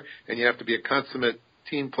player, and you have to be a consummate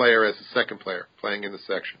team player as a second player playing in the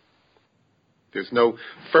section. There's no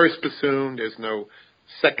first bassoon, there's no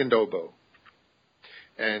second oboe.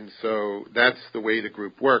 And so that's the way the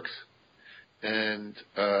group works. And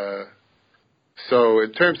so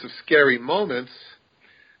in terms of scary moments,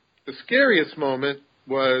 the scariest moment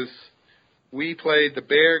was we played the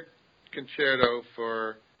Berg Concerto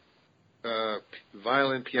for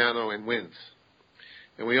violin, piano, and winds.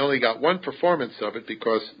 And we only got one performance of it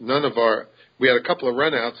because we had a couple of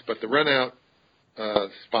runouts, but the runout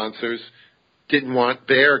sponsors didn't want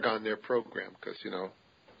Berg on their program because,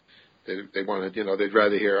 they wanted, they'd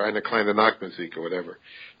rather hear Eine kleine Nachtmusik or whatever.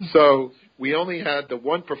 So we only had the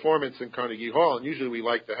one performance in Carnegie Hall, and usually we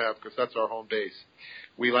like to have, because that's our home base,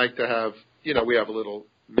 we like to have, we have a little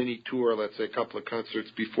mini tour, let's say a couple of concerts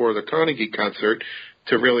before the Carnegie concert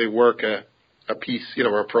to really work a piece,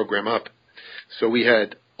 or a program up. So we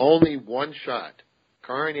had only one shot,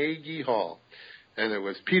 Carnegie Hall. And it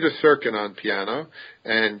was Peter Serkin on piano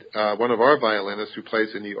and one of our violinists who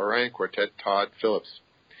plays in the Orion Quartet, Todd Phillips.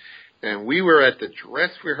 And we were at the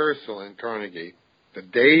dress rehearsal in Carnegie the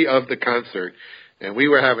day of the concert, and we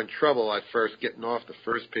were having trouble at first getting off the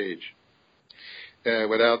first page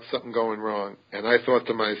without something going wrong. And I thought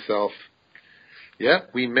to myself,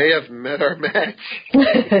 we may have met our match.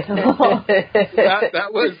 that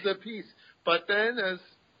was the piece. But then, as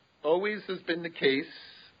always has been the case,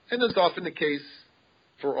 and is often the case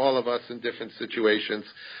for all of us in different situations,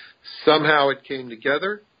 somehow it came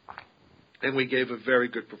together, and we gave a very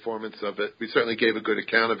good performance of it. We certainly gave a good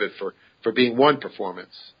account of it for being one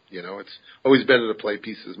performance. It's always better to play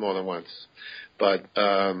pieces more than once. But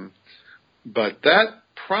that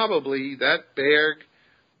Berg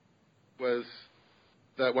was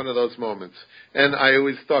that one of those moments. And I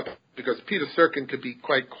always thought, because Peter Serkin could be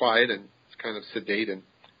quite quiet and kind of sedate and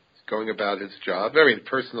going about his job, very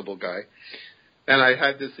personable guy. And I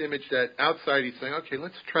had this image that outside he's saying, okay,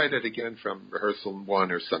 let's try that again from rehearsal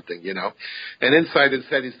 1 or something, And inside his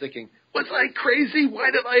head he's thinking, was I crazy? Why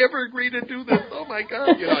did I ever agree to do this? Oh my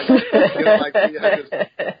God. Like he had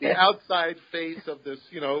the outside face of this,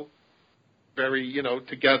 very,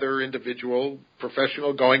 together individual,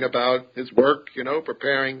 professional, going about his work,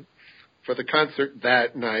 preparing for the concert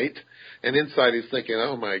that night. And inside he's thinking,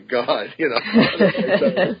 oh my God,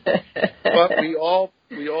 But we all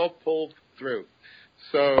pulled through.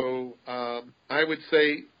 So I would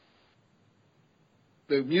say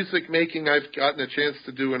the music making I've gotten a chance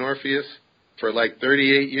to do in Orpheus for like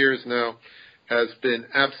 38 years now has been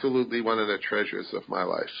absolutely one of the treasures of my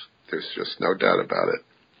life. There's just no doubt about it.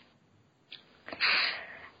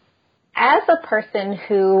 As a person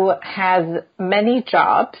who has many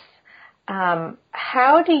jobs,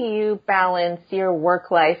 how do you balance your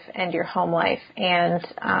work life and your home life, and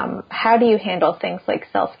how do you handle things like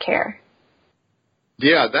self-care?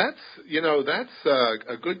 Yeah, that's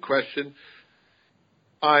a good question.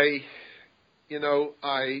 I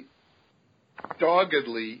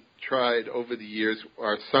doggedly tried over the years.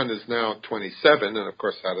 Our son is now 27, and of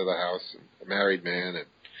course out of the house, and a married man,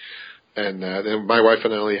 and then my wife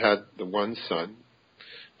and I only had the one son.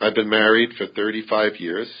 I've been married for 35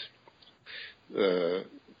 years,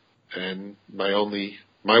 and my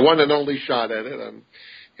one and only shot at it. I'm,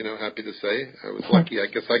 happy to say I was lucky. I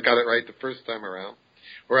guess I got it right the first time around.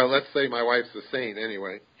 Well, let's say my wife's a saint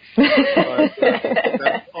anyway. But,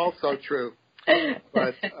 that's also true.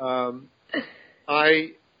 But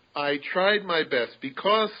I tried my best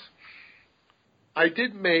because I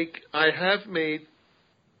have made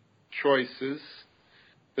choices,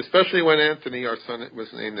 especially when Anthony, our son,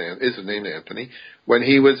 is named Anthony, when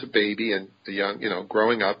he was a baby and a young,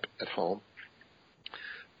 growing up at home.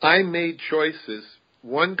 I made choices.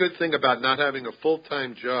 One good thing about not having a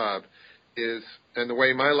full-time job is, and the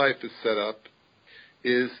way my life is set up,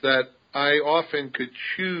 is that I often could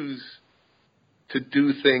choose to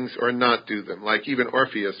do things or not do them. Like even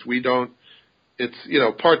Orpheus, it's,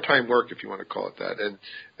 part-time work, if you want to call it that.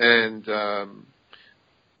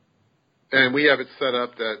 And we have it set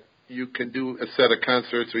up that you can do a set of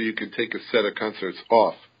concerts or you can take a set of concerts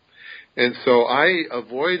off. And so I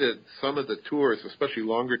avoided some of the tours, especially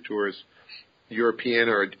longer tours, European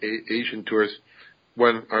or Asian tours,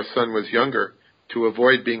 when our son was younger, to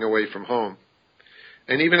avoid being away from home.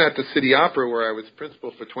 And even at the City Opera, where I was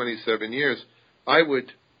principal for 27 years,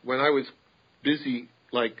 when I was busy,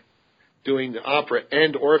 like doing the opera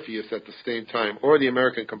and Orpheus at the same time, or the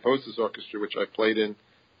American Composers Orchestra, which I played in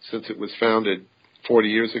since it was founded 40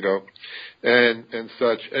 years ago, and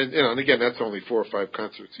such. And again, that's only 4 or 5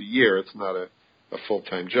 concerts a year. It's not a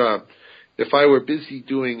full-time job. If I were busy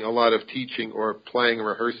doing a lot of teaching or playing and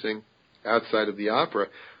rehearsing outside of the opera,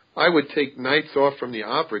 I would take nights off from the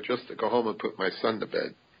opera just to go home and put my son to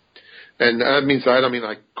bed. And that means I don't mean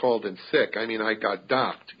I called in sick. I mean I got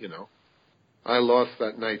docked, I lost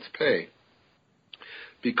that night's pay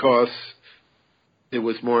because it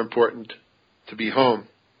was more important to be home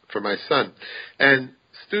for my son. And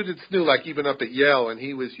students knew, like even up at Yale when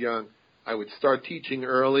he was young, I would start teaching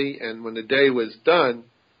early, and when the day was done,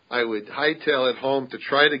 I would hightail it home to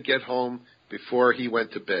try to get home before he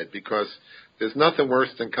went to bed, because there's nothing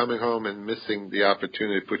worse than coming home and missing the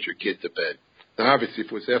opportunity to put your kid to bed. Now, obviously,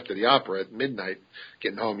 if it was after the opera at midnight,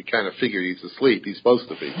 getting home, you kind of figured he's asleep. He's supposed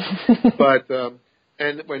to be. But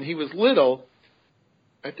and when he was little,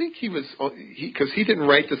 I think because he didn't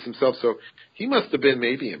write this himself, so he must have been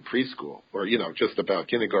maybe in preschool or, just about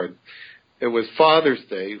kindergarten. It was Father's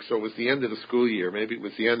Day, so it was the end of the school year. Maybe it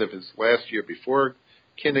was the end of his last year before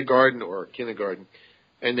kindergarten or kindergarten.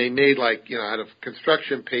 And they made out of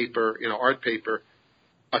construction paper, art paper,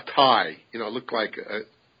 a tie, it looked like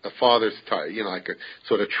a father's tie, like a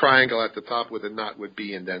sort of triangle at the top where the knot would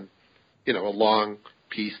be, and then, a long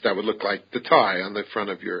piece that would look like the tie on the front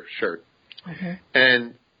of your shirt. Mm-hmm.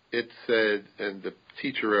 And it said, and the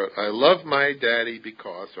teacher wrote, "I love my daddy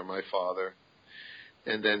because," or my father.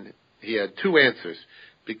 And then he had 2 answers.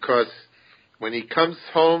 Because when he comes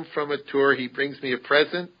home from a tour, he brings me a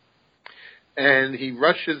present, and he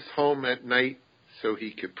rushes home at night so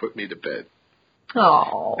he could put me to bed.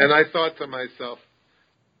 Oh. And I thought to myself,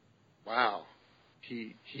 wow,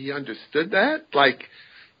 he understood that? Like,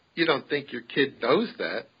 you don't think your kid knows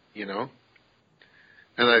that,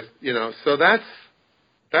 And so that's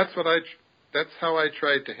how I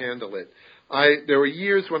tried to handle it. There were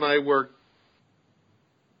years when I worked,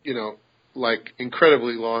 like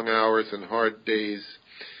incredibly long hours and hard days.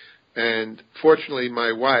 And fortunately,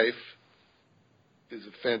 my wife is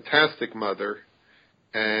a fantastic mother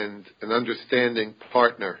and an understanding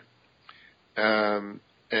partner.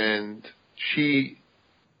 And she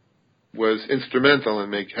was instrumental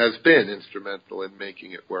has been instrumental in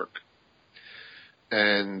making it work.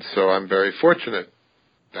 And so I'm very fortunate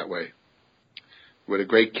that way, with a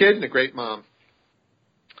great kid and a great mom.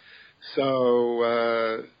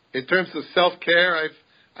 So in terms of self-care,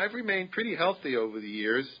 I've remained pretty healthy over the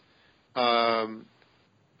years. And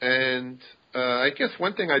I guess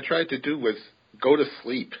one thing I tried to do was go to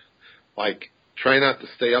sleep, like try not to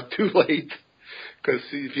stay up too late. Because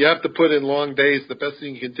if you have to put in long days, the best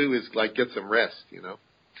thing you can do is like get some rest,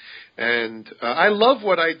 And I love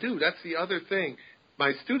what I do. That's the other thing.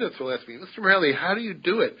 my students will ask me, Mr. Morelli, how do you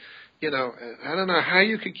do it? You know, I don't know how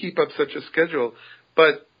you could keep up such a schedule,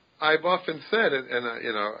 but I've often said,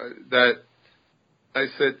 that I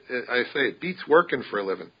say it beats working for a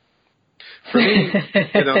living. For me,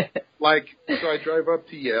 so I drive up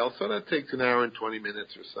to Yale, so that takes an hour and 20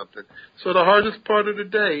 minutes or something. So the hardest part of the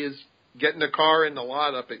day is getting the car in the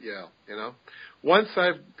lot up at Yale, Once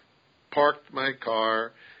I've parked my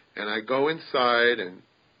car and I go inside and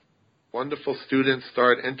wonderful students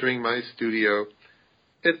start entering my studio,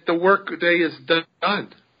 the work day is done.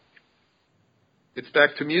 It's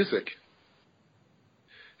back to music.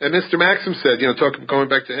 And Mr. Maxim said, going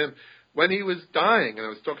back to him, when he was dying, and I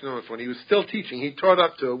was talking to him when he was still teaching, he taught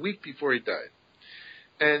up to a week before he died.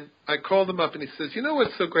 And I called him up and he says, you know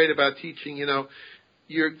what's so great about teaching?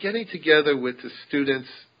 You're getting together with the students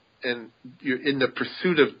and you're in the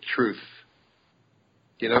pursuit of truth,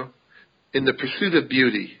 in the pursuit of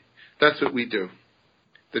beauty. That's what we do.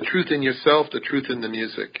 The truth in yourself, the truth in the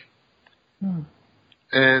music.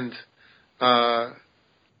 And I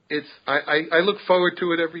look forward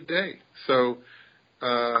to it every day. So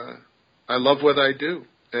I love what I do.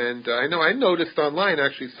 And I noticed online,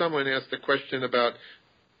 actually, someone asked a question about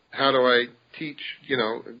how do I teach,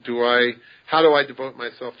 how do I devote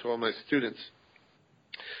myself to all my students?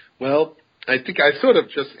 Well, I think I sort of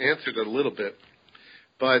just answered it a little bit.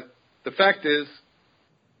 But the fact is,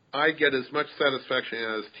 I get as much satisfaction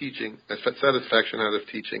out of teaching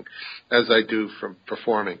as I do from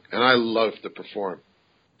performing. And I love to perform.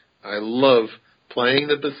 I love playing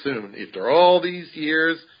the bassoon. After all these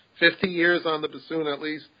years, 50 years on the bassoon at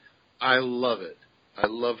least, I love it. I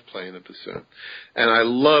love playing the bassoon. And I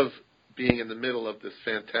love being in the middle of this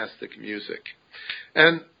fantastic music.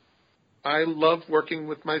 And I love working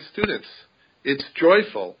with my students. It's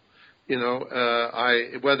joyful.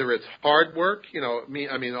 Whether it's hard work,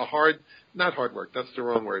 not hard work, that's the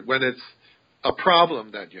wrong word. When it's a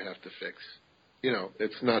problem that you have to fix,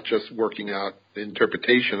 it's not just working out the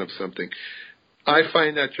interpretation of something. I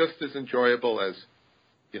find that just as enjoyable as,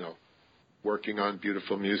 working on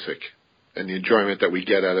beautiful music and the enjoyment that we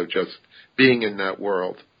get out of just being in that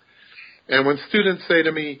world. And when students say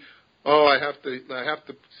to me, oh, I have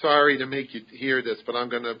to, sorry to make you hear this, but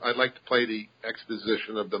I'd like to play the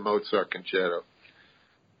exposition of the Mozart concerto.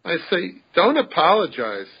 I say, don't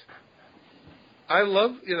apologize. I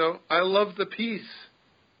love the piece.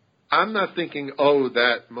 I'm not thinking, oh,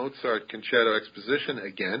 that Mozart concerto exposition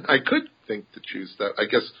again. I could think to choose that. I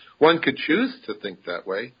guess one could choose to think that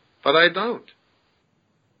way, but I don't.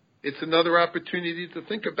 It's another opportunity to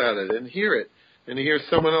think about it and hear it. And to hear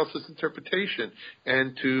someone else's interpretation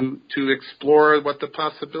and to explore what the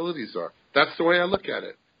possibilities are. That's the way I look at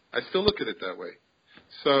it. I still look at it that way.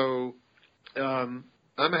 So I'm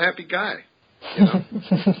a happy guy.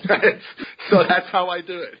 So that's how I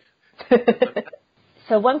do it.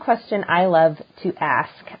 So one question I love to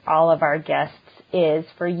ask all of our guests is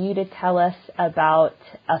for you to tell us about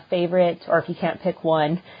a favorite, or if you can't pick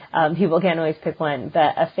one, people can't always pick one,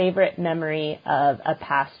 but a favorite memory of a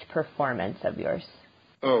past performance of yours.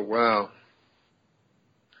 Oh, wow.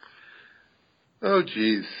 Oh,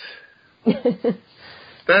 geez.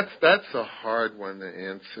 That's a hard one to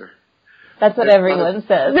answer. That's what everyone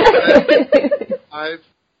says.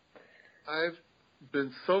 I've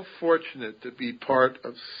been so fortunate to be part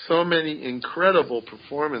of so many incredible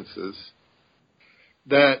performances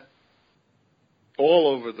that all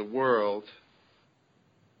over the world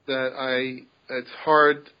that it's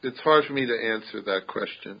hard for me to answer that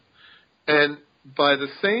question. And by the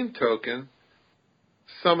same token,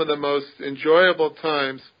 some of the most enjoyable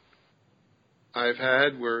times I've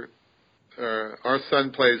had were our son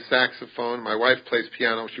plays saxophone, my wife plays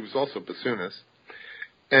piano, she was also bassoonist,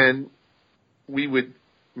 and we would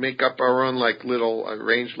make up our own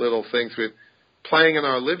arrange little things with playing in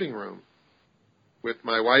our living room with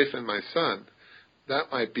my wife and my son.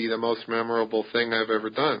 That might be the most memorable thing I've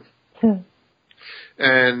ever done.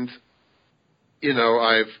 And,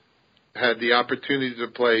 I've had the opportunity to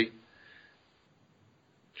play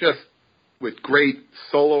just with great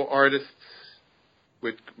solo artists,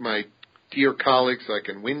 with my dear colleagues like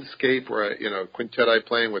in Windscape, where quintet I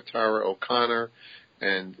playing with Tara O'Connor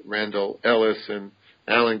and Randall Ellis and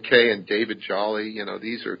Alan Kay and David Jolly.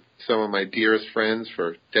 These are some of my dearest friends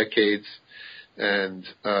for decades. And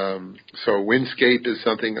so Windscape is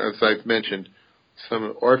something, as I've mentioned,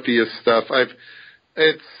 some Orpheus stuff.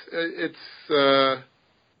 It's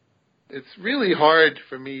really hard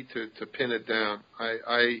for me to pin it down.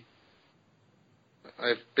 I've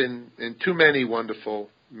been in too many wonderful,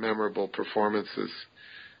 memorable performances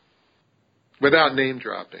without name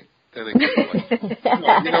dropping. then it gets like,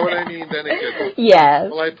 you know what I mean? Then it gets, yes.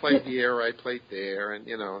 well, I played here, I played there, and,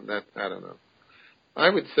 that, I don't know. I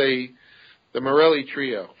would say the Morelli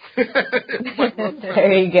Trio.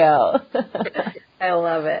 There you go. I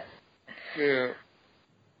love it. Yeah.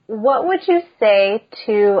 What would you say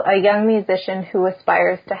to a young musician who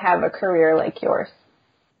aspires to have a career like yours?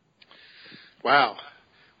 Wow.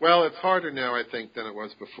 Well, it's harder now, I think, than it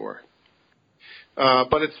was before.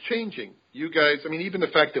 But it's changing. You guys, I mean, even the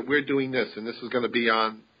fact that we're doing this, and this is going to be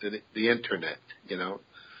on the Internet,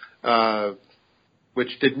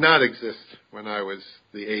 which did not exist when I was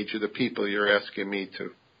the age of the people you're asking me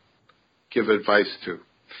to give advice to.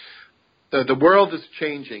 The world is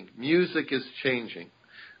changing. Music is changing.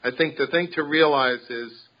 I think the thing to realize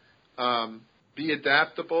is be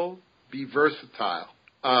adaptable, be versatile.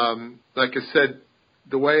 Like I said,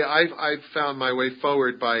 the way I've found my way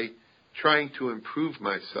forward by trying to improve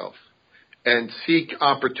myself and seek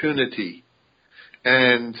opportunity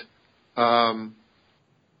and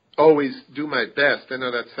always do my best. I know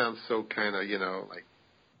that sounds so kind of,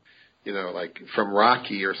 like from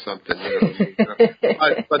Rocky or something.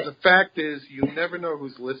 But the fact is, you never know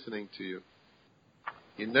who's listening to you.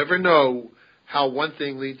 You never know how one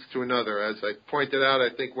thing leads to another. As I pointed out, I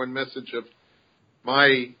think one message of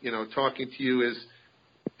my, talking to you is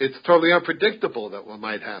it's totally unpredictable that what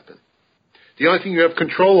might happen. The only thing you have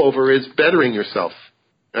control over is bettering yourself,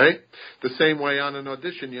 right? The same way on an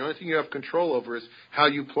audition, the only thing you have control over is how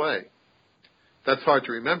you play. That's hard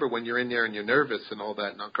to remember when you're in there and you're nervous and all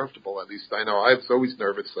that and uncomfortable. At least I know I was always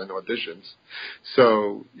nervous in auditions.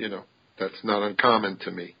 So, that's not uncommon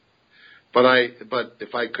to me. But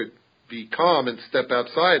if I could be calm and step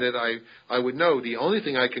outside it, I would know the only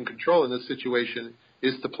thing I can control in this situation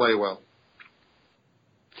is to play well.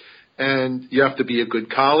 And you have to be a good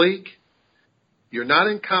colleague. You're not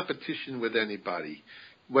in competition with anybody.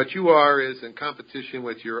 What you are is in competition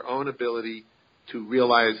with your own ability to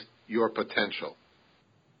realize your potential.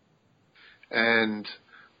 And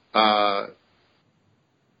I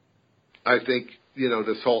think,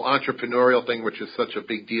 this whole entrepreneurial thing, which is such a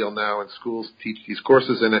big deal now, and schools teach these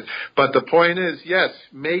courses in it. But the point is, yes,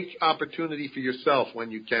 make opportunity for yourself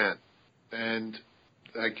when you can. And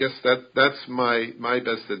I guess that's my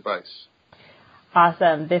best advice.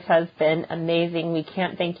 Awesome. This has been amazing. We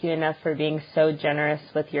can't thank you enough for being so generous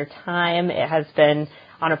with your time. It has been,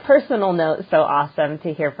 on a personal note, so awesome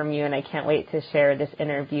to hear from you, and I can't wait to share this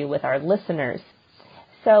interview with our listeners.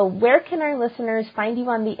 So where can our listeners find you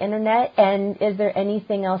on the Internet, and is there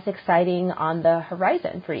anything else exciting on the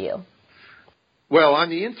horizon for you? Well, on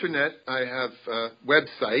the Internet, I have a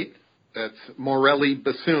website. That's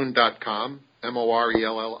morellibassoon.com,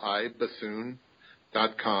 Morelli,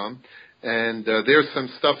 bassoon.com. And there's some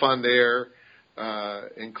stuff on there,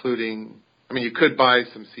 including, you could buy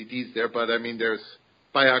some CDs there, but, there's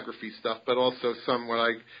biography stuff, but also some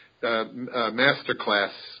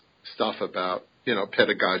masterclass stuff about,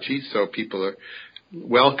 pedagogy. So people are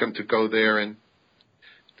welcome to go there, and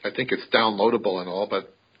I think it's downloadable and all,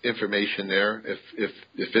 but information there if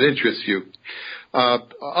it interests you.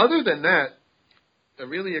 Other than that, a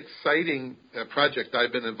really exciting project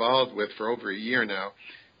I've been involved with for over a year now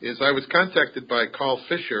is I was contacted by Carl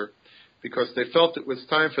Fisher because they felt it was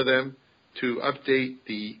time for them to update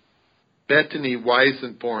the Bethany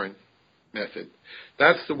Weisenborn method.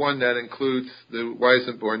 That's the one that includes the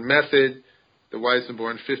Weisenborn method, the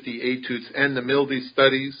Weisenborn 50 etudes, and the Mildy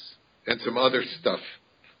studies, and some other stuff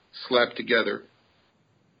slapped together.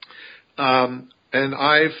 And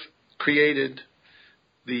I've created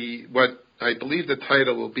what I believe the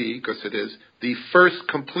title will be, because it is, the first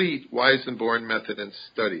complete Weisenborn method and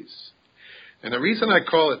studies. And the reason I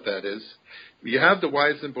call it that is, you have the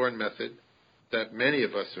Weisenborn method that many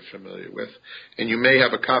of us are familiar with, and you may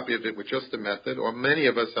have a copy of it with just the method, or many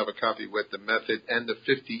of us have a copy with the method and the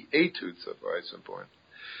 50 etudes of Weisenborn.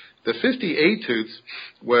 The 50 etudes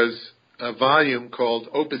was a volume called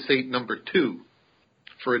Opus 8 number 2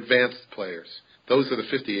 for advanced players. Those are the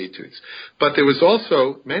 50 etudes. But there was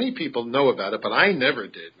also, many people know about it, but I never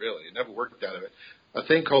did, really. I never worked out of it. A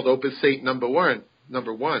thing called Opus 8 number one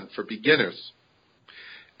for beginners.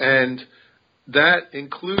 And that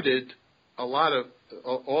included a lot of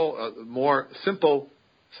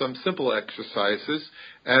some simple exercises,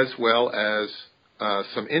 as well as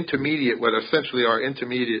some intermediate, what essentially are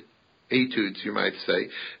intermediate etudes, you might say,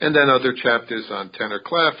 and then other chapters on tenor,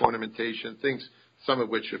 clef, ornamentation, things, some of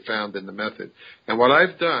which are found in the method. And what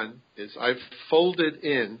I've done is I've folded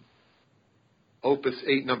in Opus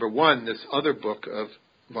 8 number 1, this other book of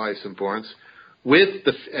Weisenborn's, with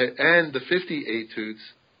the 50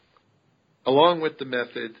 etudes, along with the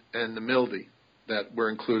method and the Mildy. that were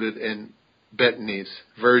included in Bettany's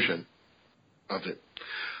version of it.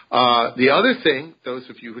 The other thing, those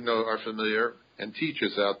of you who know are familiar, and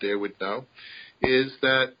teachers out there would know, is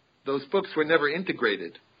that those books were never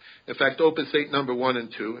integrated. In fact, Opus 8 number 1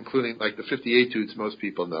 and 2, including like the 50 etudes most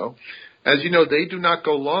people know, as you know, they do not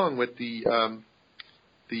go along with the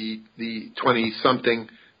 20-something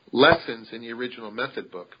lessons in the original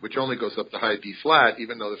method book, which only goes up to high B flat,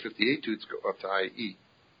 even though the 50 etudes go up to high E.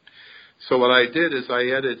 So what I did is I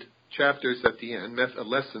added chapters at the end,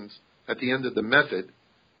 lessons at the end of the method,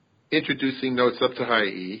 introducing notes up to high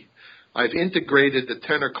E. I've integrated the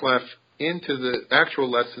tenor clef into the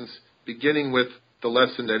actual lessons, beginning with the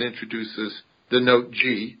lesson that introduces the note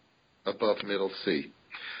G above middle C.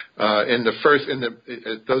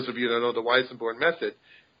 Those of you that know the Weizenborn method,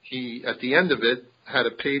 he, at the end of it, had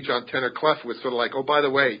a page on tenor clef was sort of like, oh, by the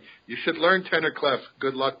way, you should learn tenor clef.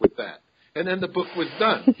 Good luck with that. And then the book was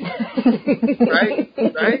done. Right?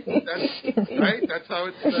 That's how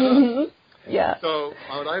it's set up. Yeah. So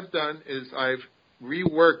what I've done is I've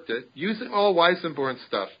reworked it using all Weizenborn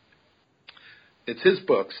stuff. It's his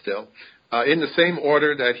book still, in the same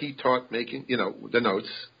order that he taught making, the notes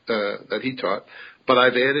that he taught, but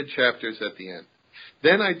I've added chapters at the end.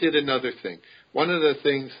 Then I did another thing. One of the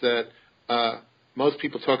things that most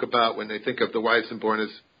people talk about when they think of the Weizenborn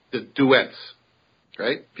is the duets,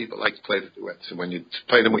 right? People like to play the duets, and when you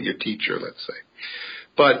play them with your teacher, let's say.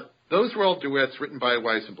 But those were all duets written by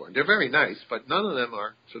Weizenborn. They're very nice, but none of them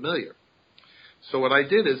are familiar. So what I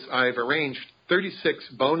did is I've arranged 36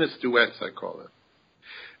 bonus duets, I call them.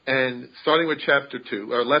 And starting with chapter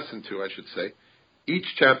 2, or lesson 2, I should say, each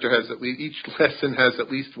lesson has at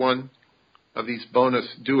least one of these bonus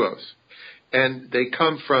duos. And they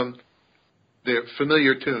come from their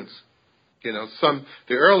familiar tunes. The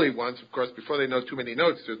early ones, of course, before they know too many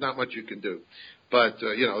notes, there's not much you can do. But,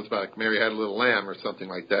 it's about like Mary Had a Little Lamb or something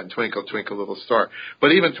like that, and Twinkle, Twinkle, Little Star.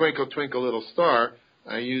 But even Twinkle, Twinkle, Little Star,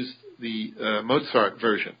 I used the Mozart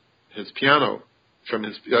version, his piano, from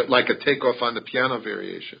his, like a takeoff on the piano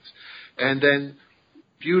variations. And then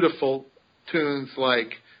beautiful tunes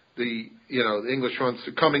like the English ones,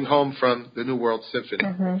 Coming Home from the New World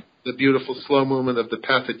Symphony, the beautiful slow movement of the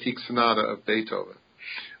Pathetique Sonata of Beethoven.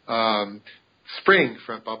 Spring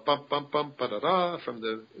from bum bum bum bum ba da da from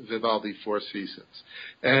the Vivaldi Four Seasons,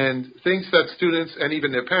 and things that students and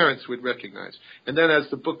even their parents would recognize. And then as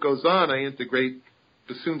the book goes on, I integrate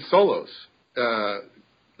bassoon solos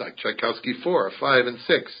like Tchaikovsky 4, 5, and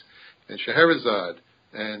 6, and Scheherazade,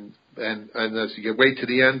 and as you get way to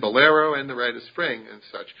the end, Bolero and the Rite of Spring and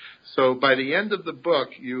such. So by the end of the book,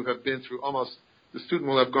 you have been through the student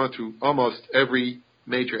will have gone through almost every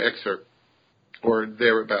major excerpt or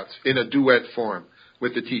thereabouts in a duet form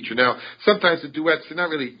with the teacher. Now, sometimes the duets, they're not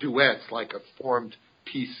really duets like a formed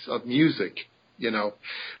piece of music,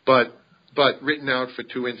 but written out for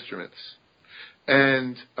two instruments.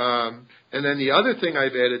 And then the other thing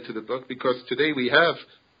I've added to the book, because today we have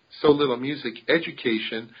so little music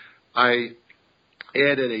education, I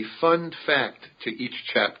added a fun fact to each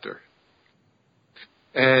chapter.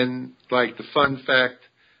 And like the fun fact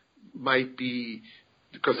might be,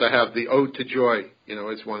 because I have the Ode to Joy,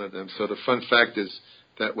 as one of them. So the fun fact is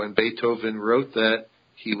that when Beethoven wrote that,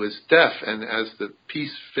 he was deaf. And as the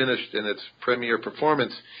piece finished in its premiere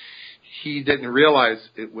performance, he didn't realize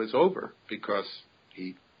it was over because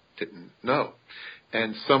he didn't know.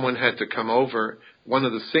 And someone had to come over. One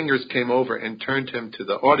of the singers came over and turned him to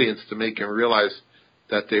the audience to make him realize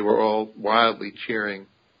that they were all wildly cheering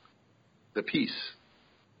the piece.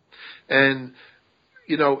 And,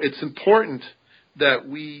 it's important that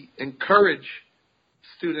we encourage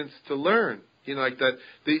students to learn, like that.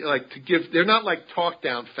 They're not like talk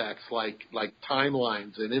down facts, like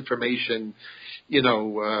timelines and information.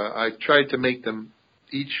 I tried to make them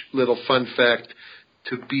each little fun fact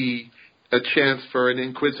to be a chance for an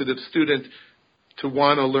inquisitive student to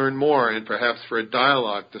want to learn more, and perhaps for a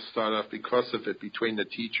dialogue to start off because of it between the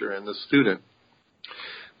teacher and the student.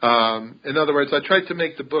 In other words, I tried to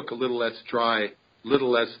make the book a little less dry, a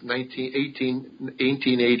little less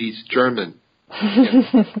 1880s German. For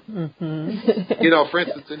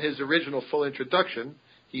instance, in his original full introduction,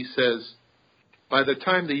 he says, by the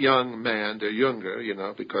time the young man, they're younger,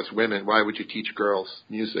 because women, why would you teach girls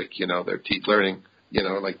music? They're learning,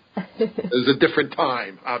 there's a different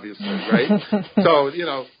time, obviously, right? So,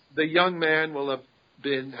 the young man will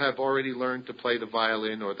have already learned to play the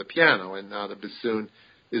violin or the piano, and now the bassoon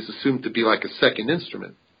is assumed to be like a second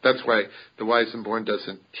instrument. That's why the Weizenborn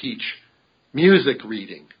doesn't teach music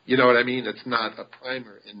reading. You know what I mean? It's not a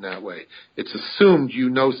primer in that way. It's assumed you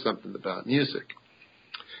know something about music.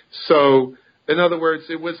 So In other words,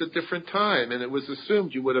 it was a different time, and it was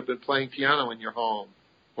assumed you would have been playing piano in your home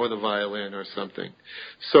or the violin or something.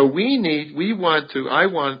 So I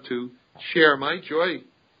want to share my joy,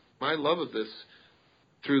 my love of this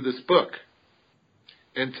through this book,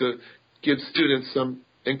 and to give students some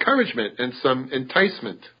encouragement and some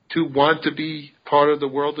enticement to want to be part of the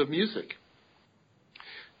world of music.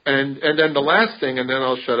 And then the last thing, and then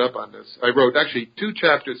I'll shut up on this, I wrote actually 2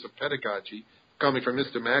 chapters of pedagogy coming from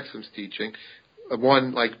Mr. Maxim's teaching,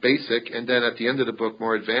 one like basic, and then at the end of the book,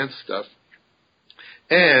 more advanced stuff.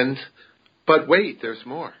 But wait, there's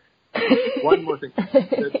more. One more thing.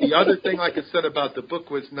 The other thing, like I said, about the book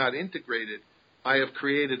was not integrated. I have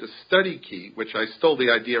created a study key, which I stole the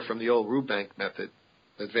idea from the old Rubank method,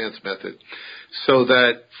 advanced method, so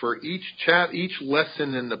that for each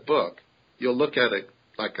lesson in the book, you'll look at it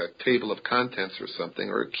like a table of contents or something,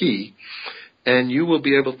 or a key, and you will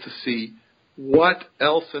be able to see what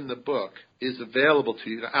else in the book is available to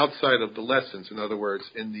you outside of the lessons. In other words,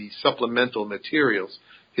 in the supplemental materials,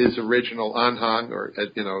 his original Anhang, or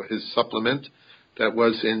his supplement that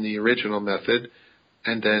was in the original method,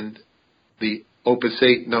 and then the Opus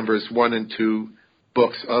 8 numbers 1 and 2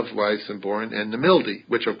 books of Weissenborn and the Mildy,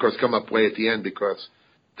 which of course come up way at the end because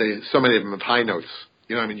so many of them have high notes.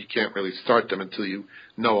 You can't really start them until you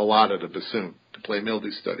know a lot of the bassoon to play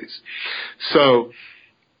Mildy studies. So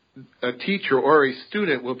a teacher or a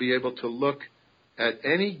student will be able to look at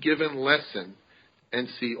any given lesson and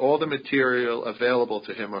see all the material available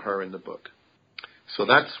to him or her in the book. So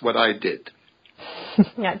that's what I did.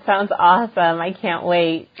 That sounds awesome. I can't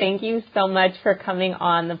wait. Thank you so much for coming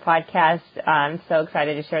on the podcast. I'm so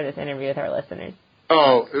excited to share this interview with our listeners.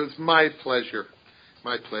 Oh, it was my pleasure.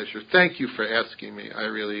 My pleasure. Thank you for asking me. I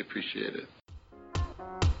really appreciate it.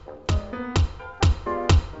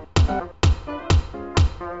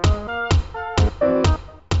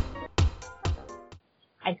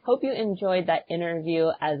 I hope you enjoyed that interview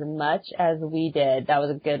as much as we did. That was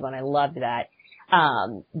a good one. I loved that.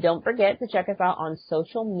 Don't forget to check us out on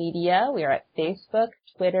social media. We are at Facebook,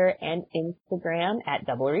 Twitter, and Instagram at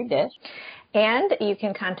Double Reed Dish. And you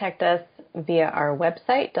can contact us via our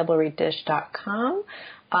website, doublereeddish.com,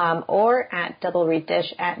 or at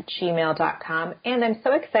doublereeddish@gmail.com. And I'm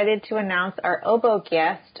so excited to announce our oboe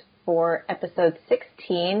guest for episode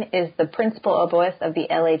 16 is the principal oboist of the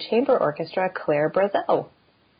LA Chamber Orchestra, Claire Brazeau.